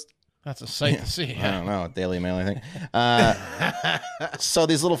out... Post? That's a sight to see. I don't know, Daily Mail, I think. So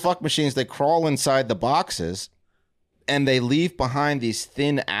these little fuck machines, they crawl inside the boxes, and they leave behind these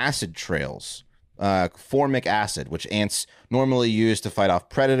thin acid trails, formic acid, which ants normally use to fight off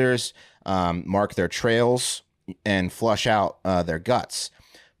predators, mark their trails, and flush out their guts.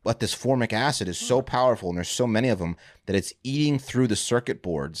 But this formic acid is so powerful, and there's so many of them, that it's eating through the circuit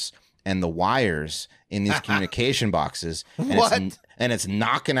boards and the wires in these communication boxes. And it's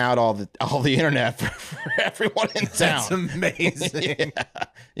knocking out all the internet for everyone in town. That's amazing.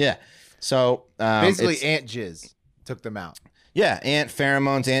 Yeah. So basically, ant jizz took them out. Yeah, ant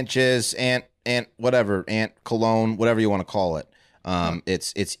pheromones, ant jizz, ant whatever, ant cologne, whatever you want to call it.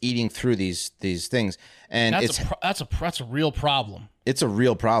 It's eating through these things, and that's a real problem. It's a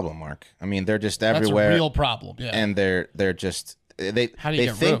real problem, Mark. I mean, they're just everywhere. That's a real problem. Yeah, and they're just. How do you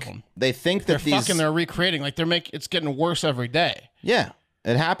get rid of them? They think that they're recreating. Like it's getting worse every day. Yeah,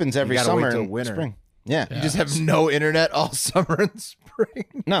 it happens every summer and winter. Spring. Yeah. You just have no internet all summer and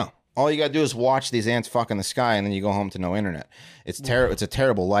spring. No, all you gotta do is watch these ants fuck in the sky, and then you go home to no internet. It's It's a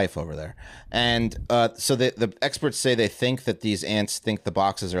terrible life over there. And so the experts say they think that these ants think the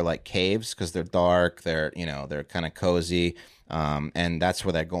boxes are like caves because they're dark. They're kind of cozy. And that's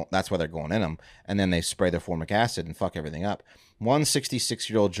where they're going. That's why they're going in them. And then they spray their formic acid and fuck everything up. One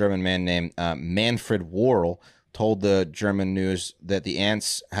 66-year-old German man named Manfred Worrell told the German news that the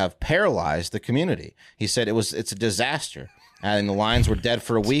ants have paralyzed the community. He said it's a disaster, and the lines were dead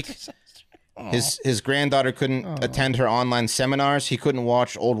for a week. His granddaughter couldn't attend her online seminars. He couldn't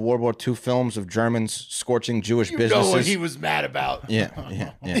watch old World War II films of Germans scorching Jewish businesses. You know what he was mad about. Yeah.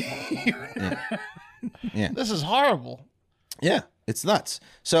 This is horrible. Yeah, it's nuts.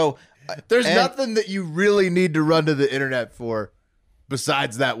 So there's nothing that you really need to run to the internet for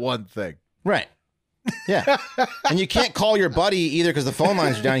besides that one thing. Right. Yeah. And you can't call your buddy either because the phone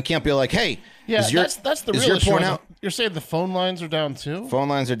lines are down. You can't be like, hey, that's the real issue. You're saying the phone lines are down too? Phone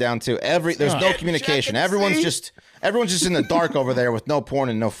lines are down too. There's no communication. Everyone's just in the dark over there with no porn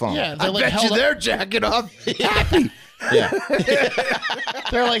and no phone. Yeah, I bet you they're jacking off happy. Yeah.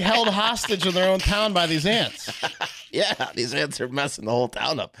 They're like held hostage in their own town by these ants. Yeah, these ants are messing the whole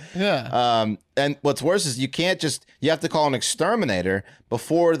town up. Yeah. And what's worse is you have to call an exterminator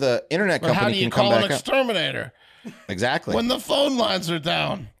before the internet company can come back up. How do you call an exterminator? Exactly. When the phone lines are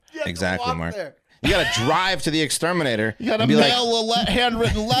down. Exactly, Mark. You got to drive to the exterminator. You got to mail a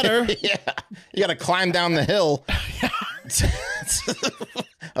handwritten letter. Yeah. You got to climb down the hill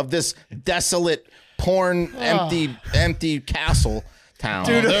of this desolate, porn, empty castle town.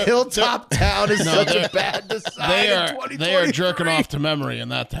 Dude, a hilltop town is such a bad design. They are jerking off to memory in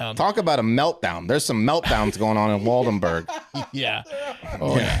that town. Talk about a meltdown. There's some meltdowns going on in Waldenburg. Yeah.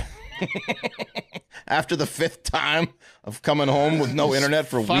 Oh, yeah. After the 5th time of coming home with no internet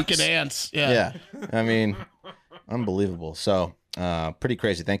for fucking weeks. Ants. Yeah. I mean, unbelievable. So, pretty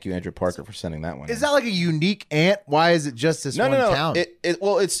crazy. Thank you, Andrew Parker, for sending that one. Is that like a unique ant? Why is it just this one town?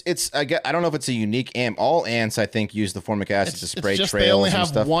 I don't know if it's a unique ant. All ants, I think, use the formic acid to spray trails. They only have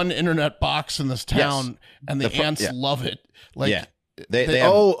stuff. one internet box in this town, and the ants love it. Like, They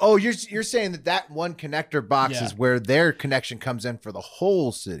have, you're saying that one connector box is where their connection comes in for the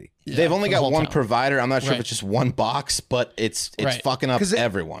whole city. Yeah, they've only got one provider. I'm not sure Right. if it's just one box, but it's fucking up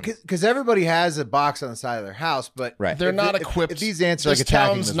everyone. Because everybody has a box on the side of their house, but they're not equipped. If these ants are like this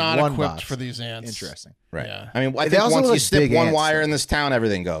attacking town's this not one equipped box. for these ants. Interesting. Right. Yeah. I mean, I They think also once look you snip big one ants, wire though. in this town,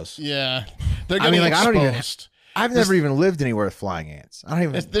 everything goes. Yeah, they're getting I don't even. exposed. I've never even lived anywhere with flying ants. I don't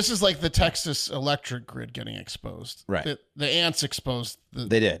even. This is like the Texas electric grid getting exposed. Right. The ants exposed.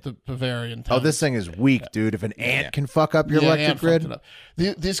 They did. The Bavarian town. Oh, this thing is weak, dude. If an ant can fuck up your electric ant grid, fucked it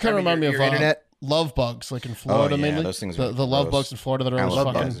up. These kind of remind me of your internet. love bugs, like in Florida mainly. Those things the love gross. bugs in Florida that are always love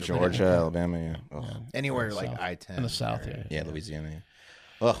fucking bugs in Georgia, Alabama, yeah. Ugh. anywhere like South. I-10 in the south. Yeah, Louisiana.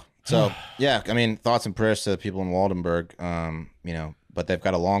 Yeah. Ugh. So yeah, I mean, thoughts and prayers to the people in Waldenburg. You know, but they've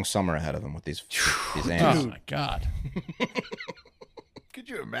got a long summer ahead of them with these ants. Oh my god, Could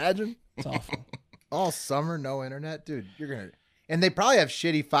you imagine? it's awful. All summer, no internet, dude. You're gonna. And they probably have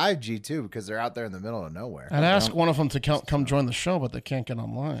shitty 5G too because they're out there in the middle of nowhere. I'd ask one of them to come join the show, but they can't get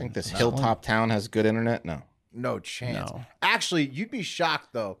online. I think this hilltop town has good internet. No chance. No. Actually, you'd be shocked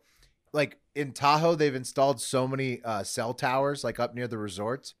though. Like in Tahoe, they've installed so many cell towers, like up near the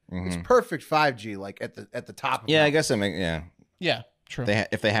resorts. It's perfect 5G, like at the top. Of Yeah, I mountains. guess I mean, yeah. Yeah, true.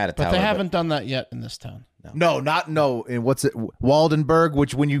 If they had a but tower, they haven't done that yet in this town. No. And what's it? Waldenburg,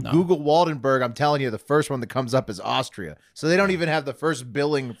 which when you Google Waldenburg, I'm telling you, the first one that comes up is Austria. So they don't even have the first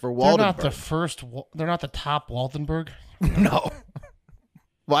billing for Waldenburg. They're not the first. They're not the top Waldenburg. No.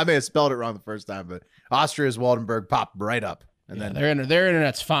 Well, I may have spelled it wrong the first time, but Austria's Waldenburg popped right up. And then their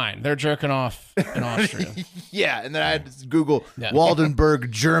internet's fine. They're jerking off in Austria. yeah, and then I had to Google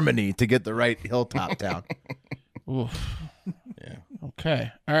Waldenburg, Germany to get the right hilltop town. Oof. Yeah.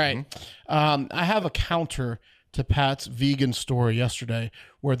 Okay. All right. I have a counter to Pat's vegan story yesterday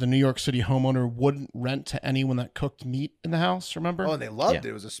where the New York City homeowner wouldn't rent to anyone that cooked meat in the house, remember? Oh, and they loved it.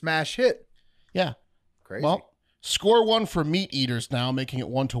 It was a smash hit. Yeah. Crazy. Well, score one for meat eaters now, making it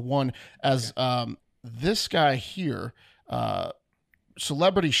 1-1 as this guy here,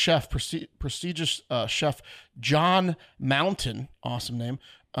 celebrity chef, prestigious chef John Mountain, awesome name,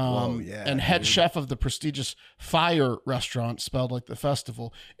 and head chef of the prestigious Fire restaurant, spelled like the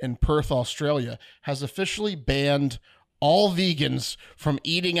festival, in Perth, Australia, has officially banned all vegans from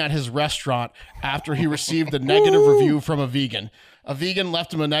eating at his restaurant after he received a negative review from a vegan. A vegan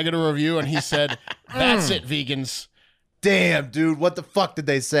left him a negative review, and he said, "That's it, vegans." Damn, dude, what the fuck did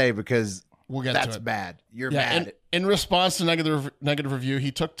they say? Because we'll get that's to it. bad. You're mad. In response to negative review,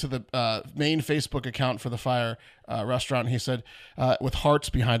 he took to the main Facebook account for the Fire restaurant. And he said, with hearts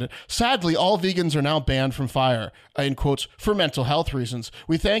behind it, "Sadly, all vegans are now banned from Fire, in quotes, for mental health reasons.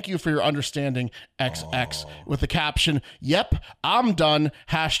 We thank you for your understanding, XX." With the caption, "Yep, I'm done.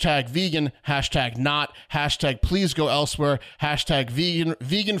 #vegan, #not, #please go elsewhere,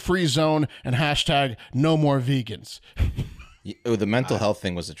 #vegan free zone, and #no more vegans." Oh, the mental health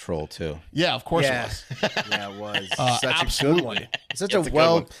thing was a troll too. Yeah, of course it was. Yeah, it was. Such absolutely. a good one. Such It's a good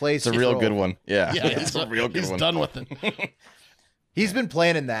well-placed It's a real troll. good one. Yeah, Yeah, it's a real good he's one. done with it. He's been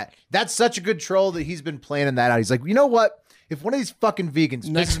planning that. That's such a good troll that he's been planning that out. He's like, you know what? If one of these fucking vegans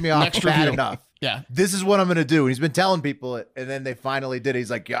pisses me off next bad review. enough, Yeah. this is what I'm going to do. And he's been telling people it, and then they finally did it.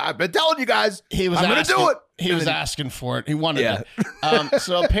 He's like, yeah, I've been telling you guys. I'm going to do it. He was asking for it. He wanted it.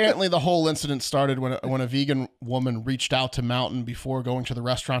 So apparently the whole incident started when a vegan woman reached out to Mountain before going to the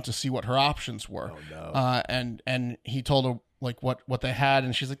restaurant to see what her options were. Oh, no. And he told her like what they had,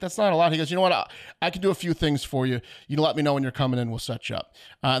 and she's like, "That's not a lot." He goes, "You know what? I can do a few things for you. You let me know when you're coming in. We'll set you up."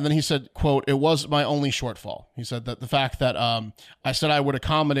 And then he said, "Quote: It was my only shortfall." He said that the fact that I said I would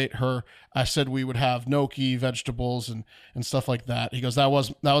accommodate her. I said we would have gnocchi, vegetables, and stuff like that. He goes, that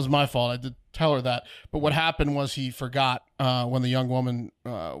was my fault. I did tell her that. But what happened was he forgot when the young woman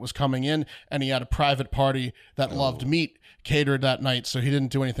was coming in, and he had a private party that loved meat catered that night, so he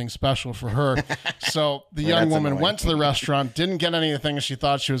didn't do anything special for her. So the young woman went to the restaurant, didn't get anything she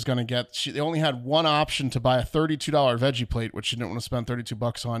thought she was going to get. They only had one option to buy a $32 veggie plate, which she didn't want to spend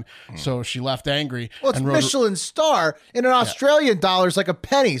 $32 on. So she left angry. Well, it's and Michelin star in an Australian dollar's like a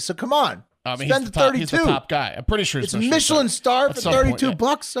penny. So come on. Spend the 32. He's the top guy. I'm pretty sure it's Michelin star for 32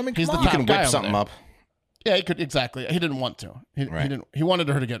 bucks. I mean, he's come the on. top You can guy whip over something there. up. Yeah, he could, exactly. He didn't want to. He didn't. He wanted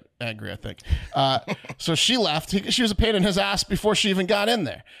her to get angry, I think. So she left. She was a pain in his ass before she even got in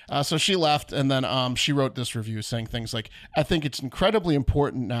there. So she left, and then she wrote this review saying things like, "I think it's incredibly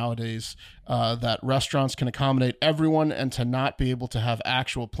important nowadays that restaurants can accommodate everyone, and to not be able to have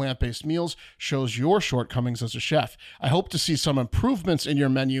actual plant-based meals shows your shortcomings as a chef. I hope to see some improvements in your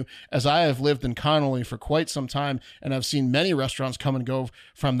menu, as I have lived in Connolly for quite some time and I've seen many restaurants come and go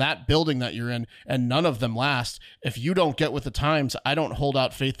from that building that you're in, and none of them last. If you don't get with the times, I don't hold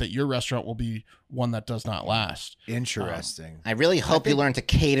out faith that your restaurant will be one that does not last. Interesting. I really hope you learn to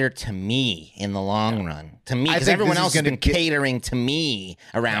cater to me in the long run. To me, because everyone else has been catering to me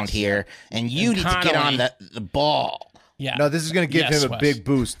around here, and you need to get on the ball. Yeah. No, this is going to give him a big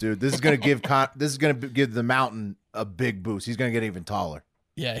boost, dude. This is going to give the mountain a big boost. He's going to get even taller.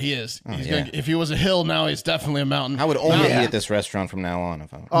 Yeah, he is. If he was a hill, now he's definitely a mountain. I would only eat at this restaurant from now on.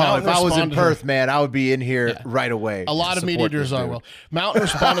 If I was in Perth, man, I would be in here right away. A lot of meat eaters are. Well, Mountain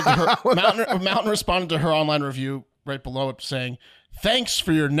responded to her. Mountain responded to her online review right below it, saying, "Thanks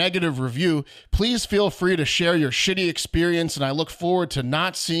for your negative review. Please feel free to share your shitty experience, and I look forward to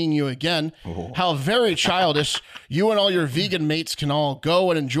not seeing you again. How very childish. You and all your vegan mates can all go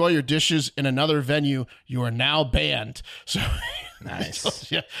and enjoy your dishes in another venue. You are now banned." So.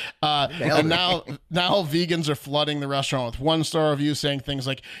 Nice. Yeah. And now vegans are flooding the restaurant with 1-star reviews saying things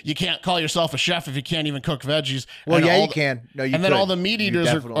like, "You can't call yourself a chef if you can't even cook veggies." Well, and you can. No, you and then could. all the meat eaters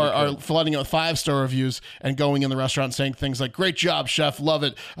are flooding it with 5-star reviews and going in the restaurant saying things like, "Great job, chef. Love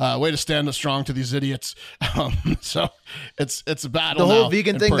it. Way to stand up strong to these idiots." So it's a battle. The whole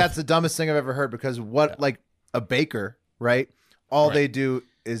vegan thing, that's the dumbest thing I've ever heard, because like a baker, right? All they do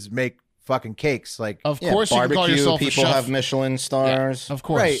is make fucking cakes. Like, of course, you can call yourself a chef. People have Michelin stars. Yeah, of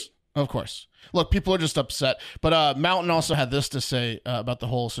course. Right. Of course. Look, people are just upset. But Mountain also had this to say about the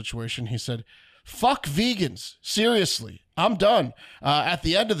whole situation. He said, "Fuck vegans. Seriously. I'm done. At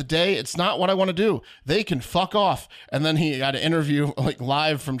the end of the day, it's not what I want to do. They can fuck off." And then he got an interview like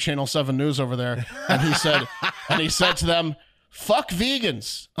live from Channel 7 News over there. And he said to them, "Fuck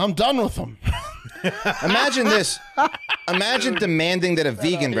vegans. I'm done with them." Imagine this. Imagine demanding that a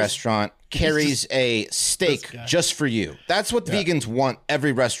vegan restaurant carries a steak just for you. That's what vegans want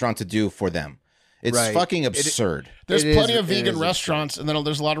every restaurant to do for them. It's fucking absurd. There's plenty of vegan restaurants, and then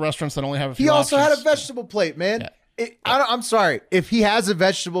there's a lot of restaurants that only have a few options. He also had a Yeah. vegetable plate, man. I'm sorry. If he has a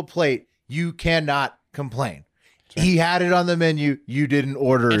vegetable plate, you cannot complain. He had it on the menu. You didn't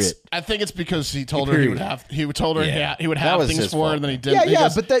order it. I think it's because he told her he would have things for her, and then he Yeah,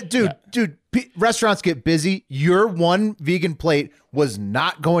 didn't. but that dude, restaurants get busy. Your one vegan plate was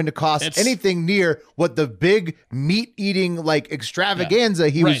not going to cost anything near what the big meat eating like extravaganza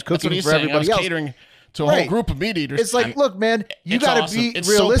he was cooking for everybody else. Catering to a whole group of meat eaters. It's like, look, man, you got to be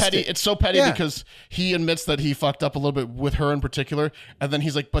realistic. It's so petty because he admits that he fucked up a little bit with her in particular, and then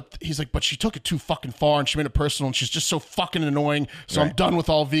he's like, but she took it too fucking far, and she made it personal, and she's just so fucking annoying. So I'm done with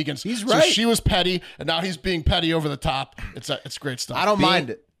all vegans. He's right. So she was petty, and now he's being petty over the top. It's great stuff. I don't mind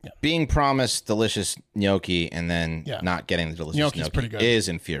it. Being promised delicious gnocchi and then not getting the delicious gnocchi is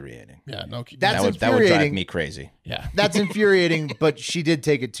infuriating. Yeah, gnocchi. That would drive me crazy. Yeah, that's infuriating. But she did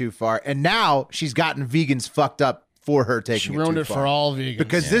take it too far, and now she's gotten vegans fucked up for her taking it too far. She ruined it for all vegans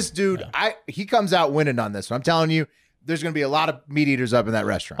because this dude, he comes out winning on this one. I'm telling you, there's going to be a lot of meat eaters up in that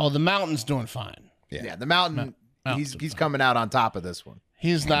restaurant. Oh, the Mountain's doing fine. Yeah, the Mountain. He's coming out on top of this one.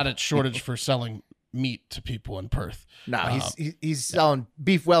 He's not at shortage for selling meat to people in Perth. No, he's selling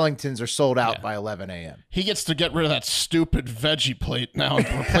beef Wellingtons are sold out by 11 a.m. He gets to get rid of that stupid veggie plate now and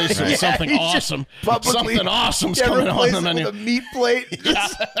replace it with something awesome. Something awesome's coming on the menu. With a meat plate.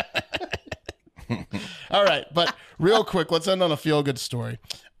 All right, but real quick, let's end on a feel-good story.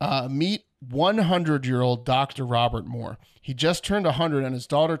 Meet 100-year-old Dr. Robert Moore. He just turned 100, and his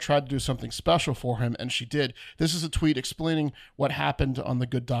daughter tried to do something special for him, and she did. This is a tweet explaining what happened on the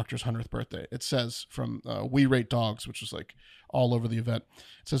good doctor's 100th birthday. It says from We Rate Dogs, which is like all over the event.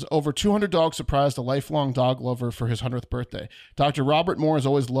 It says, over 200 dogs surprised a lifelong dog lover for his 100th birthday. Dr. Robert Moore has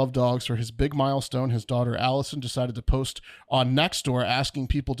always loved dogs. For his big milestone, his daughter Allison decided to post on Nextdoor asking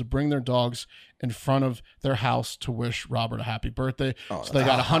people to bring their dogs in front of their house to wish Robert a happy birthday. So they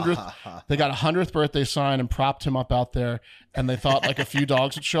got a 100th birthday sign and propped him up out there, and they thought like a few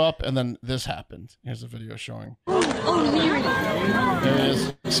dogs would show up, and then this happened. Here's a video showing. There he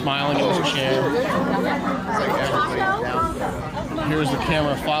is, smiling in his chair. Here's the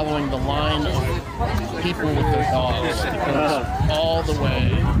camera following the line of people with their dogs. It goes all the way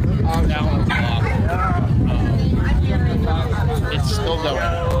down the block. It's still going.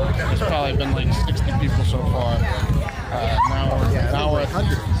 There's probably been like 60 people so far. Now we're at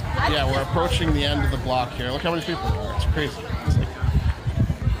hundreds. Yeah, we're approaching the end of the block here. Look how many people there are. It's crazy.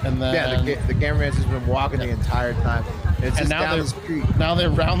 And then the cameraman's just been walking the entire time. It's just down the street. Now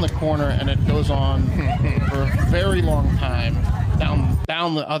they're around the corner, and it goes on for a very long time.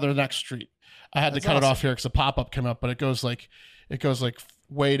 down the other next street. I had to cut it off here because a pop-up came up, but it goes like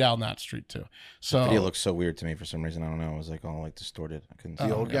way down that street too. So the video looks so weird to me for some reason. I don't know. It was like all like distorted. I couldn't see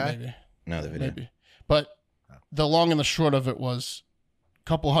the old guy. Maybe. No, the video. Maybe. But the long and the short of it was a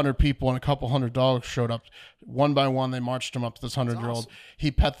couple hundred people and a couple hundred dogs showed up. One by one, they marched him up to this 100-year-old. Awesome.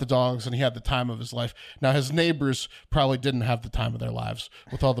 He pet the dogs and he had the time of his life. Now, his neighbors probably didn't have the time of their lives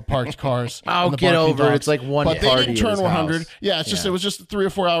with all the parked cars. I'll get over it. It's like one but party. They didn't turn 100. House. Yeah, it was just a 3 or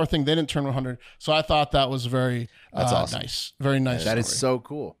 4 hour thing. They didn't turn 100. So I thought that was very awesome. Nice. Very nice. That is so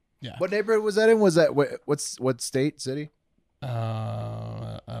cool. Yeah. What neighborhood was that in? Was that what state, city?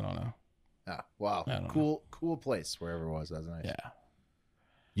 I don't know. Oh, wow. Cool place wherever it was. That was nice. Yeah.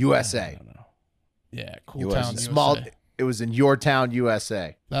 USA. I don't know. Yeah, cool town. Small. USA. It was in your town,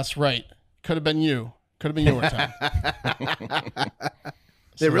 USA. That's right. Could have been you. Could have been your town.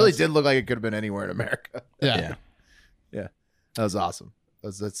 It really did look like it could have been anywhere in America. Yeah. That was awesome.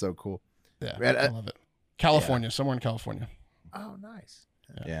 That's so cool. Yeah, I love it. California, somewhere in California. Oh, nice.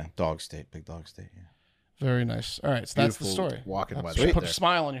 Yeah, dog state, big dog state. Yeah. Very nice. All right, so that's the story. Walking weather. Put a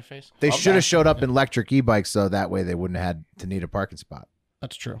smile on your face. They should have showed up in electric e-bikes, so that way they wouldn't have had to need a parking spot.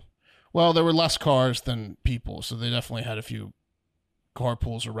 That's true. Well, there were less cars than people, so they definitely had a few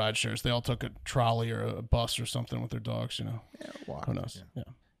carpools or ride shares. They all took a trolley or a bus or something with their dogs, you know. Yeah, who knows? Yeah.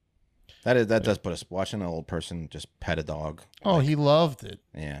 That does put us watching an old person just pet a dog. Oh, he loved it.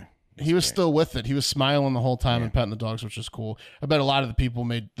 Yeah. He was still with it. He was smiling the whole time and petting the dogs, which is cool. I bet a lot of the people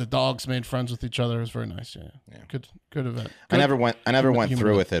the dogs made friends with each other. It was very nice. Yeah. Good event. I never went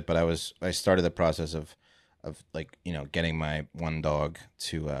through with it, but I started the process of like, you know, getting my one dog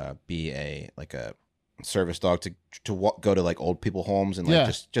to be a service dog to go to like old people homes and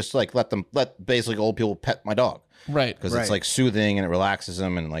like just like let basically old people pet my dog. Right. Because it's like soothing and it relaxes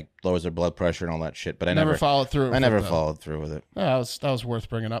them and like lowers their blood pressure and all that shit. But I never followed through. I never followed through with it. Yeah, that was worth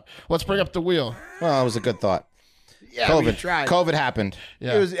bringing up. Let's bring up the wheel. Well, that was a good thought. Yeah, COVID happened.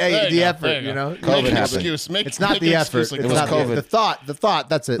 Yeah. It was the effort, you know. COVID happened. It's not the effort. It was COVID. The thought.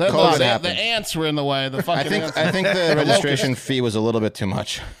 That's it. COVID happened. The ants were in the way. The fucking I think the registration fee was a little bit too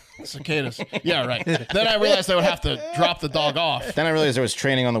much. Cicadas. Yeah, right. Then I realized I would have to drop the dog off. Then I realized there was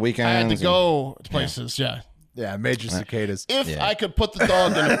training on the weekends. I had to go to places. Yeah. Yeah, major cicadas. If I could put the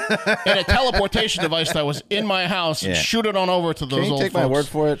dog in a teleportation device that was in my house and shoot it on over to those old folks. Can you take my word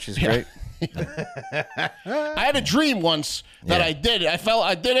for it? She's great. I had a dream once that I did it. I felt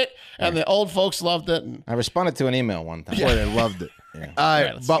I did it, and the old folks loved it. And I responded to an email one time. Boy, they loved it.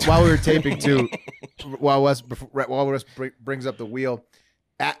 But while we were taping too, while Wes brings up the wheel,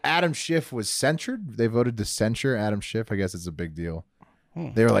 Adam Schiff was censured. They voted to censure Adam Schiff. I guess it's a big deal.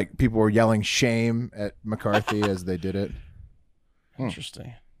 They were like, people were yelling shame at McCarthy as they did it.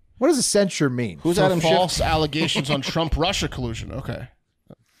 Interesting. What does a censure mean? Who's Adam Schiff? False allegations on Trump-Russia collusion. Okay.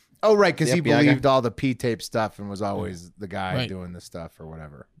 Oh, right, because he believed all the P-tape stuff and was always the guy doing the stuff or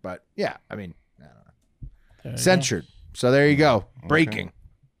whatever. But, yeah, I mean, I don't know. Censured. So there you go. Breaking.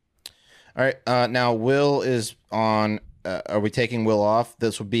 All right. Now, Will is on. Are we taking Will off?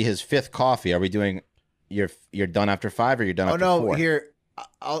 This would be his 5th coffee. Are we doing you're done after 5 or you're done after 4? Oh, no. Here,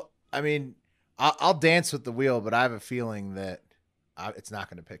 I'll dance with the wheel, but I have a feeling that it's not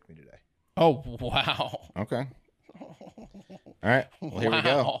going to pick me today. Oh, wow. Okay. All right. Well, here we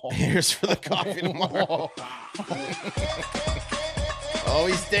go. Here's for the coffee tomorrow. Oh,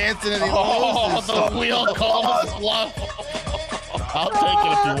 he's dancing and he loses. The wheel called his bluff. I'll take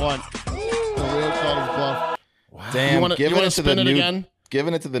it if you want. The wheel called his bluff. Wow. Damn. You want to spin it again?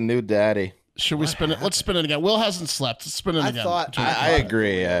 Giving it to the new daddy. Should we spin it? Let's spin it again. Will hasn't slept. Let's spin it again. I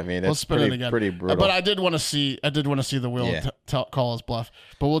agree. I mean, we'll spin it again. Pretty brutal. But I did want to see the Will call his bluff.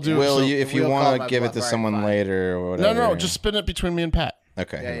 But we'll do. Will, if you want to give it to someone later or whatever. No, just spin it between me and Pat.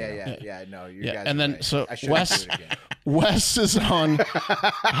 Okay. Yeah. No, you guys. And then so Wes is on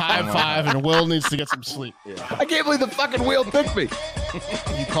high 5, and Will needs to get some sleep. I can't believe the fucking wheel picked me.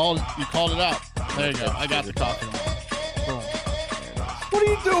 You called it out. There you go. I got the coffee. Boom. What are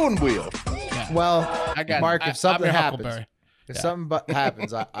you doing, Wheel? Yeah. Well, I got Mark, if something happens,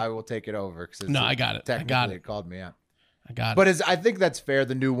 happens, I will take it over. No, I got it. Technically, it called me out. I got it. But I think that's fair,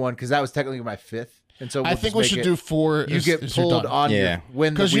 the new one, because that was technically my 5th. And so I think we should do 4. You get pulled on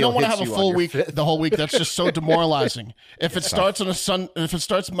when because you don't want to have a full week, the whole week. That's just so demoralizing. If it starts on if it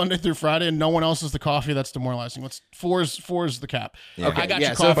starts Monday through Friday and no one else is the coffee, that's demoralizing. Four is the cap. Yeah. Okay, I got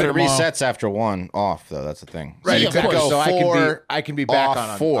your so coffee. But it resets after 1 off though. That's the thing. Right. So It could go. So I can be back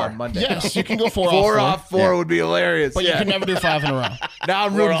on 4 on Monday. Yes, you can go 4 4 off. off 4 would be hilarious. But you can never do 5 in a row. Now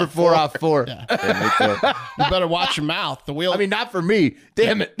I'm rooting for 4 off 4. Yeah. You better watch your mouth. The wheel. I mean, not for me.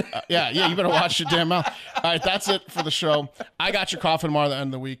 Damn it. You better watch your damn damn mouth. All right, that's it for the show. I got your coffee tomorrow at the end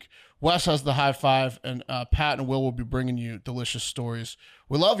of the week. Wes has the high five, and Pat and Will be bringing you delicious stories.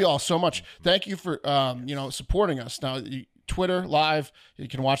 We love you all so much. Thank you for supporting us. Now, Twitter live. You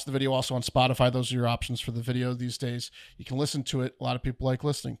can watch the video also on Spotify. Those are your options for the video these days. You can listen to it. A lot of people like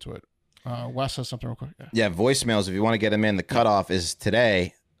listening to it. Wes has something real quick. Yeah, voicemails. If you want to get them in, the cutoff is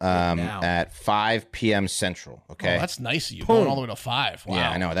today at 5 p.m. Central. Okay, that's nice of you. Going all the way to 5. Wow.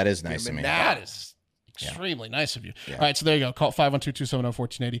 Yeah, I know that is nice of me. That is extremely nice of you. Yeah. All right, so there you go. Call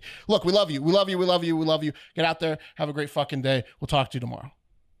 512-270-1480. Look, we love you. We love you. We love you. We love you. Get out there. Have a great fucking day. We'll talk to you tomorrow.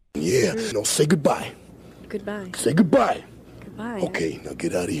 Yeah. No, say goodbye. Goodbye. Say goodbye. Goodbye. Okay, now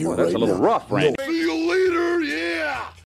get out of here That's a little rough, right? See you later.